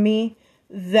threaten me,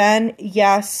 then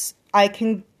yes, I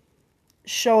can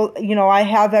show, I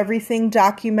have everything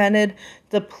documented.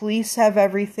 The police have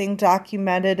everything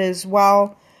documented as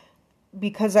well,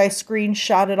 because I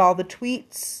screenshotted all the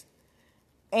tweets.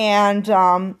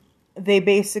 And they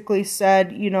basically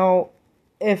said,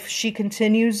 if she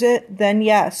continues it, then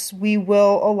yes, we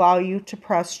will allow you to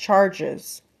press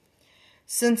charges.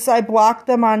 Since I blocked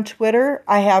them on Twitter,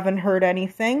 I haven't heard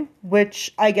anything,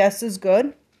 which I guess is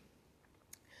good.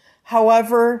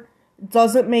 However,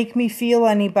 doesn't make me feel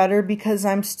any better, because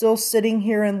I'm still sitting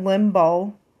here in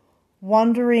limbo,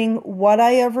 wondering what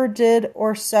I ever did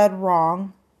or said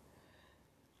wrong.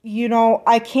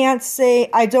 I can't say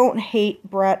I don't hate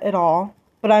Brett at all,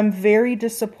 but I'm very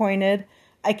disappointed.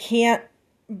 I can't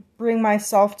bring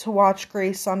myself to watch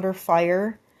Grace under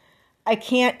fire. I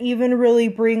can't even really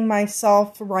bring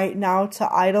myself right now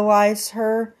to idolize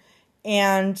her.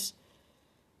 And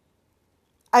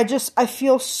I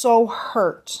feel so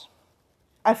hurt.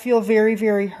 I feel very,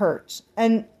 very hurt.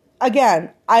 And again,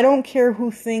 I don't care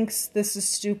who thinks this is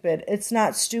stupid. It's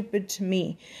not stupid to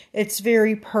me. It's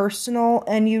very personal.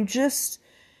 And you just,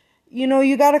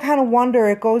 you got to kind of wonder.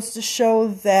 It goes to show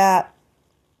that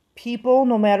people,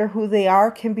 no matter who they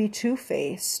are, can be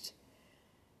two-faced.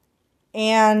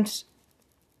 And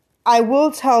I will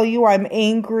tell you, I'm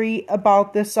angry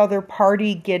about this other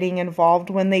party getting involved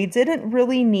when they didn't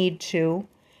really need to.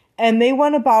 And they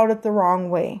went about it the wrong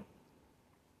way.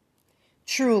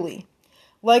 Truly.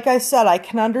 Like I said, I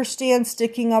can understand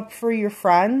sticking up for your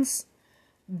friends,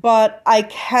 but I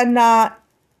cannot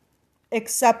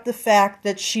accept the fact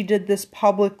that she did this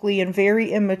publicly and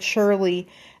very immaturely,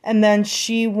 and then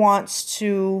she wants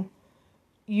to,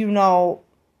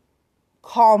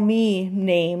 call me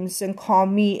names and call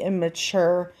me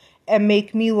immature and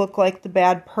make me look like the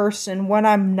bad person when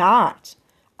I'm not.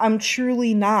 I'm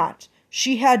truly not.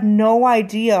 She had no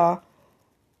idea,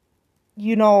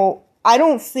 I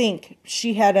don't think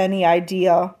she had any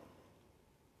idea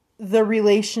the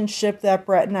relationship that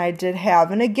Brett and I did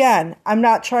have. And again, I'm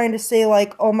not trying to say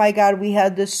like, oh my God, we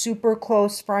had this super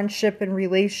close friendship and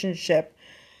relationship.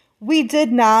 We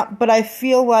did not, but I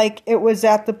feel like it was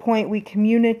at the point we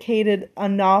communicated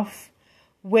enough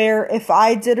where if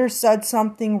I did or said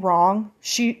something wrong,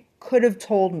 she could have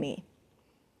told me.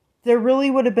 There really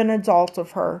would have been adult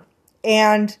of her.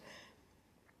 And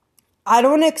I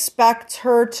don't expect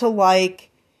her to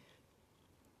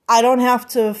I don't have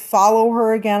to follow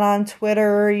her again on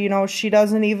Twitter. She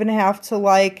doesn't even have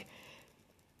to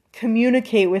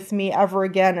communicate with me ever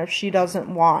again if she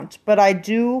doesn't want. But I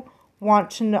do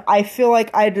want to know. I feel like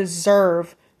I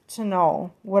deserve to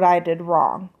know what I did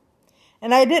wrong.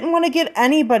 And I didn't want to get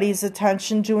anybody's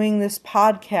attention doing this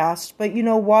podcast. But you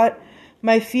know what?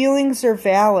 My feelings are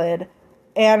valid.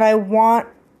 And I want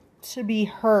to be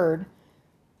heard.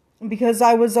 Because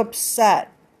I was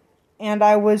upset, and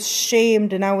I was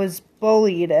shamed, and I was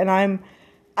bullied, and I'm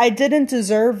I didn't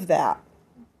deserve that.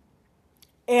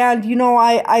 And,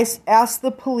 I asked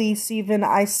the police even,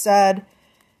 I said,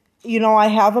 I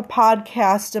have a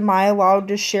podcast. Am I allowed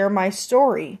to share my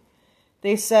story?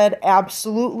 They said,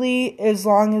 absolutely, as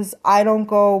long as I don't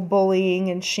go bullying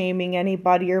and shaming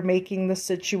anybody or making the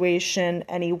situation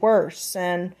any worse.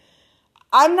 And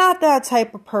I'm not that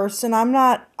type of person. I'm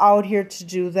not out here to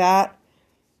do that.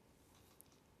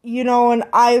 And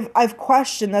I've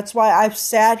questioned. That's why I've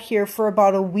sat here for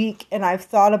about a week and I've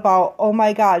thought about, oh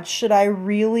my God, should I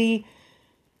really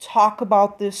talk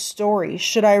about this story?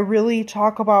 Should I really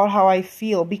talk about how I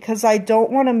feel? Because I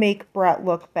don't want to make Brett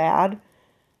look bad.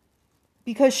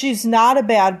 Because she's not a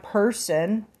bad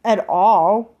person at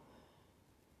all.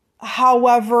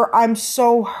 However, I'm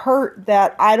so hurt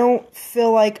that I don't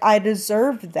feel like I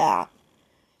deserve that.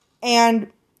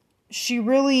 And she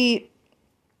really,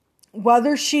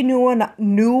 whether she knew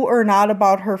or not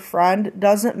about her friend,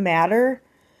 doesn't matter.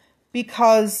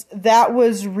 Because that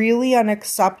was really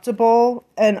unacceptable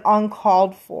and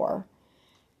uncalled for.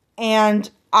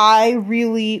 And I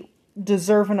really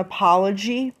deserve an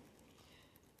apology.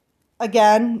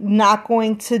 Again, not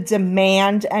going to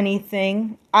demand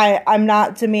anything. I'm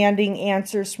not demanding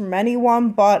answers from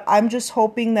anyone, but I'm just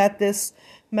hoping that this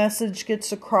message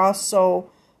gets across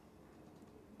so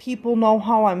people know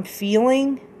how I'm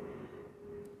feeling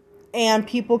and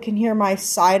people can hear my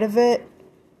side of it.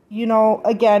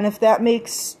 Again, if that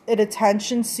makes it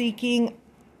attention seeking,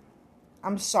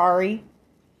 I'm sorry.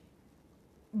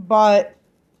 But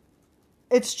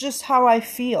it's just how I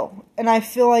feel. And I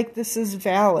feel like this is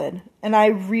valid. And I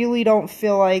really don't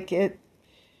feel like it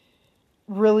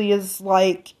really is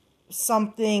like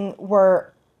something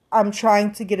where I'm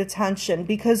trying to get attention.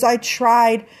 Because I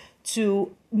tried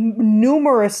to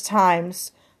numerous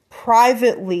times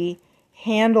privately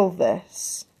handle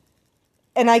this.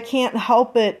 And I can't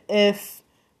help it if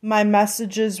my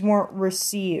messages weren't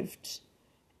received.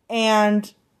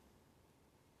 And,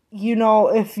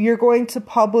 if you're going to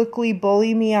publicly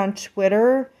bully me on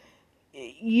Twitter,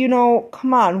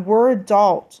 come on, we're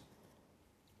adult.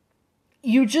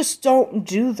 You just don't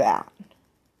do that.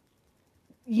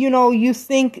 You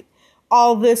think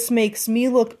all this makes me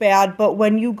look bad, but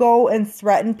when you go and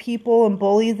threaten people and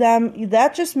bully them,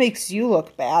 that just makes you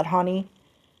look bad, honey.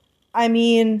 I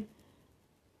mean,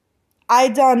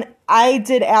 I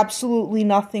did absolutely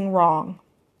nothing wrong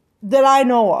that I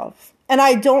know of. And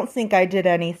I don't think I did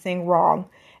anything wrong.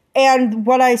 And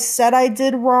what I said I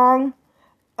did wrong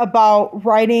about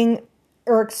writing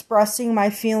or expressing my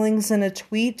feelings in a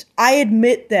tweet, I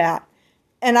admit that.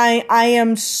 And I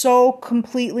am so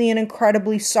completely and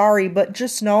incredibly sorry. But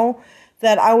just know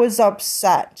that I was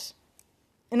upset.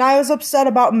 And I was upset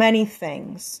about many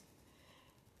things.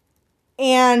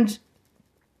 And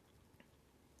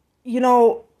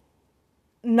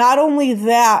not only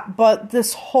that, but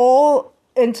this whole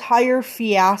entire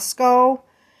fiasco,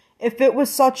 if it was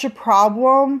such a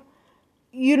problem,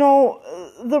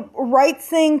 the right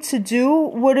thing to do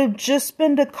would have just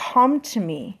been to come to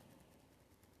me.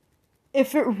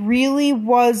 If it really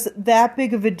was that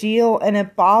big of a deal and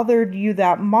it bothered you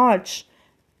that much,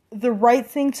 the right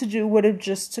thing to do would have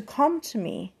just to come to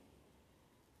me.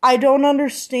 I don't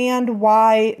understand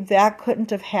why that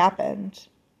couldn't have happened.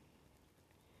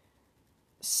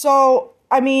 So,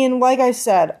 I mean, like I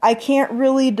said, I can't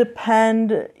really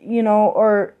depend,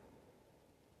 I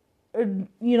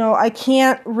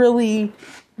can't really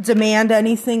demand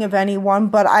anything of anyone,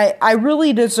 but I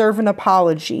really deserve an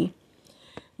apology.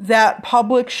 That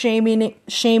public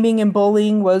shaming and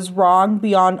bullying was wrong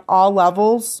beyond all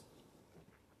levels.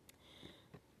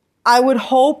 I would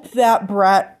hope that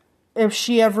Brett, if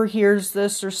she ever hears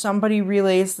this or somebody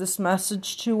relays this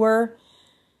message to her,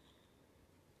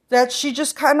 that she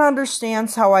just kind of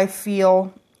understands how I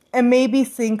feel and maybe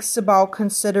thinks about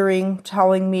considering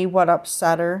telling me what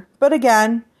upset her. But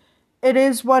again, it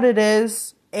is what it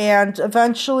is, and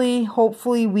eventually,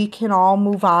 hopefully, we can all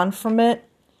move on from it.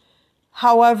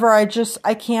 However, I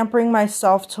can't bring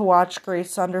myself to watch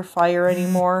Grace Under Fire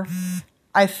anymore.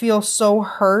 I feel so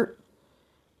hurt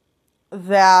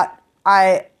that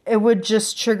it would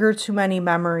just trigger too many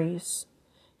memories,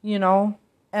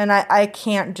 And I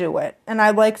can't do it. And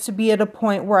I'd like to be at a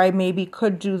point where I maybe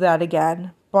could do that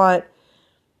again. But,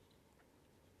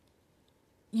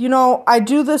 I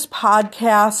do this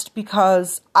podcast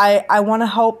because I want to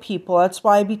help people. That's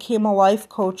why I became a life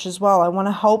coach as well. I want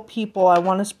to help people. I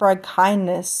want to spread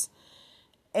kindness.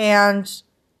 And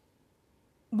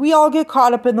we all get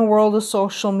caught up in the world of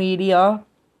social media.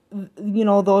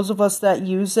 Those of us that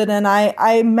use it. And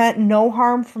I meant no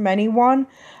harm from anyone.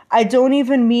 I don't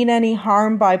even mean any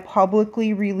harm by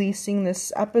publicly releasing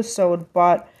this episode,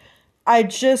 but I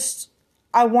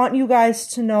want you guys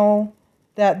to know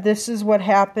that this is what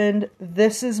happened.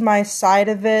 This is my side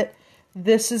of it.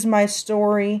 This is my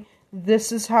story.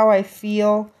 This is how I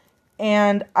feel.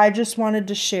 And I just wanted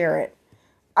to share it.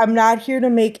 I'm not here to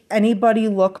make anybody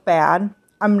look bad.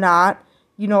 I'm not.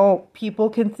 People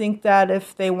can think that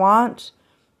if they want.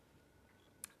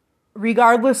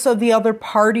 Regardless of the other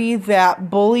party that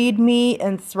bullied me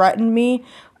and threatened me,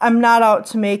 I'm not out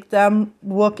to make them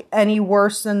look any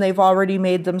worse than they've already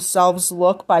made themselves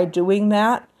look by doing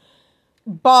that.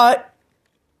 But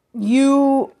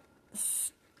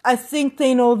I think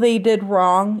they know they did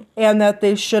wrong and that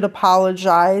they should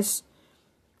apologize.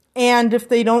 And if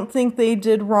they don't think they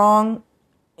did wrong,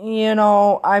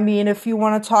 if you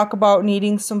want to talk about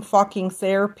needing some fucking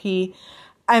therapy,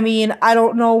 I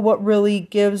don't know what really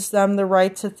gives them the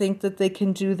right to think that they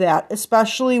can do that,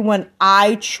 especially when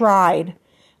I tried.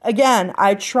 Again,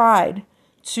 I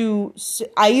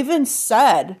even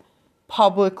said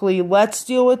publicly, let's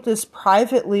deal with this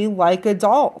privately like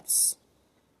adults.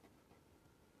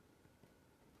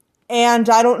 And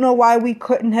I don't know why we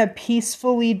couldn't have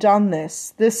peacefully done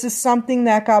this. This is something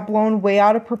that got blown way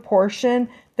out of proportion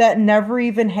that never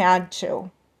even had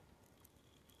to.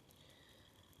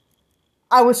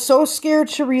 I was so scared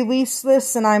to release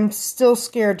this, and I'm still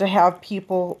scared to have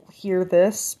people hear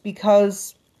this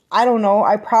because, I don't know,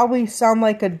 I probably sound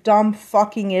like a dumb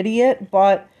fucking idiot,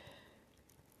 but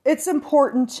it's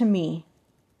important to me.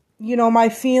 My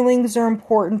feelings are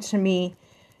important to me.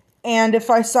 And if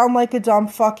I sound like a dumb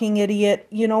fucking idiot,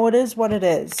 it is what it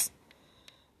is.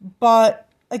 But,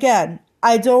 again,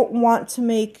 I don't want to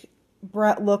make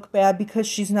Brett look bad because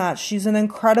she's not. She's an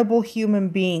incredible human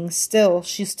being still.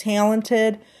 She's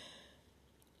talented.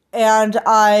 And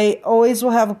I always will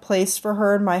have a place for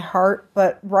her in my heart.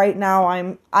 But right now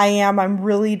I'm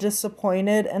really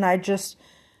disappointed. And I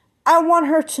want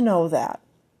her to know that.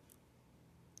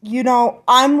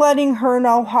 I'm letting her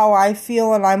know how I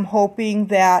feel, and I'm hoping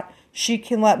that she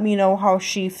can let me know how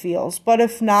she feels. But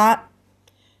if not,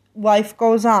 life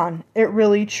goes on. It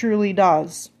really, truly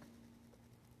does.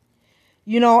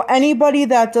 Anybody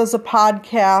that does a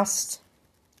podcast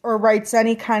or writes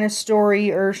any kind of story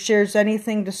or shares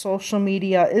anything to social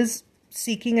media is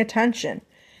seeking attention.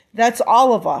 That's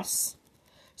all of us.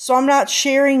 So I'm not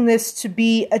sharing this to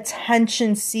be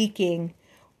attention seeking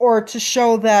or to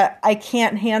show that I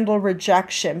can't handle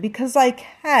rejection, because I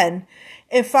can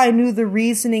if I knew the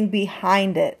reasoning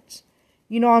behind it.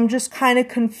 I'm just kind of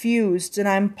confused and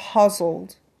I'm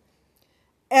puzzled.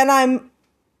 And I'm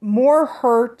more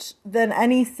hurt than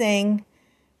anything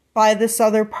by this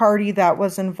other party that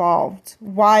was involved.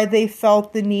 Why they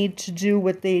felt the need to do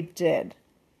what they did.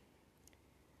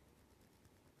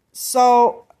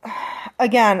 So,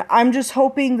 again, I'm just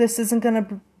hoping this isn't going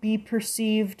to be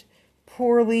perceived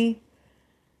poorly.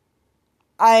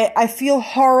 I feel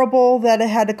horrible that it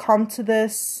had to come to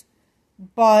this,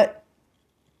 but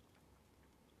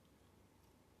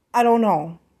I don't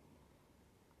know.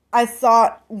 I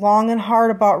thought long and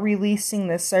hard about releasing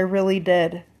this. I really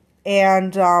did.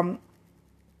 And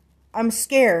I'm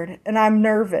scared and I'm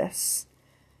nervous.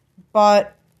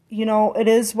 But, it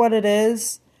is what it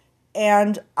is.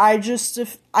 And I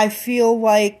feel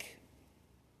like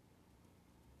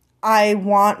I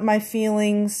want my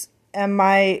feelings and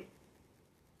my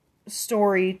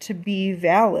story to be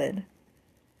valid.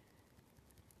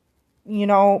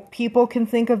 People can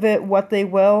think of it what they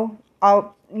will.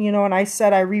 And I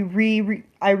said I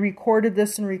recorded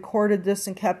this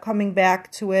and kept coming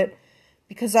back to it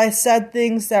because I said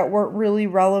things that weren't really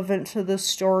relevant to the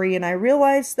story, and I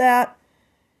realized that,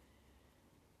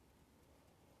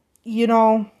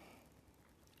 I'm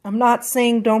not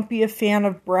saying don't be a fan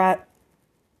of Brett,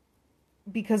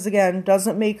 because again,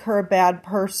 doesn't make her a bad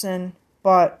person,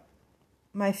 but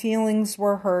my feelings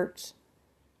were hurt.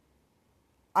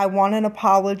 I want an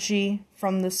apology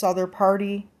from this other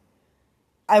party.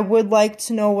 I would like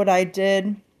to know what I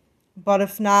did, but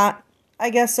if not, I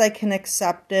guess I can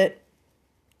accept it.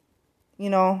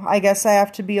 I guess I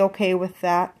have to be okay with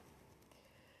that.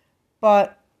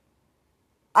 But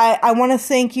I want to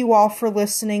thank you all for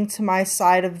listening to my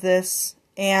side of this,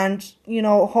 and,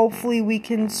 hopefully we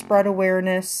can spread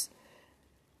awareness,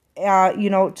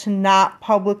 to not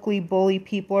publicly bully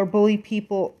people or bully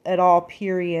people at all,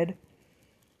 period.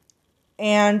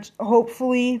 And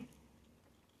hopefully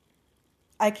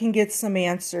I can get some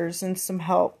answers and some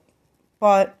help.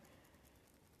 But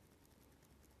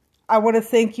I want to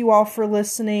thank you all for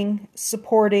listening,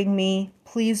 supporting me.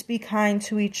 Please be kind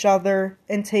to each other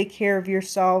and take care of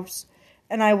yourselves.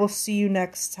 And I will see you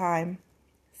next time.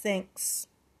 Thanks.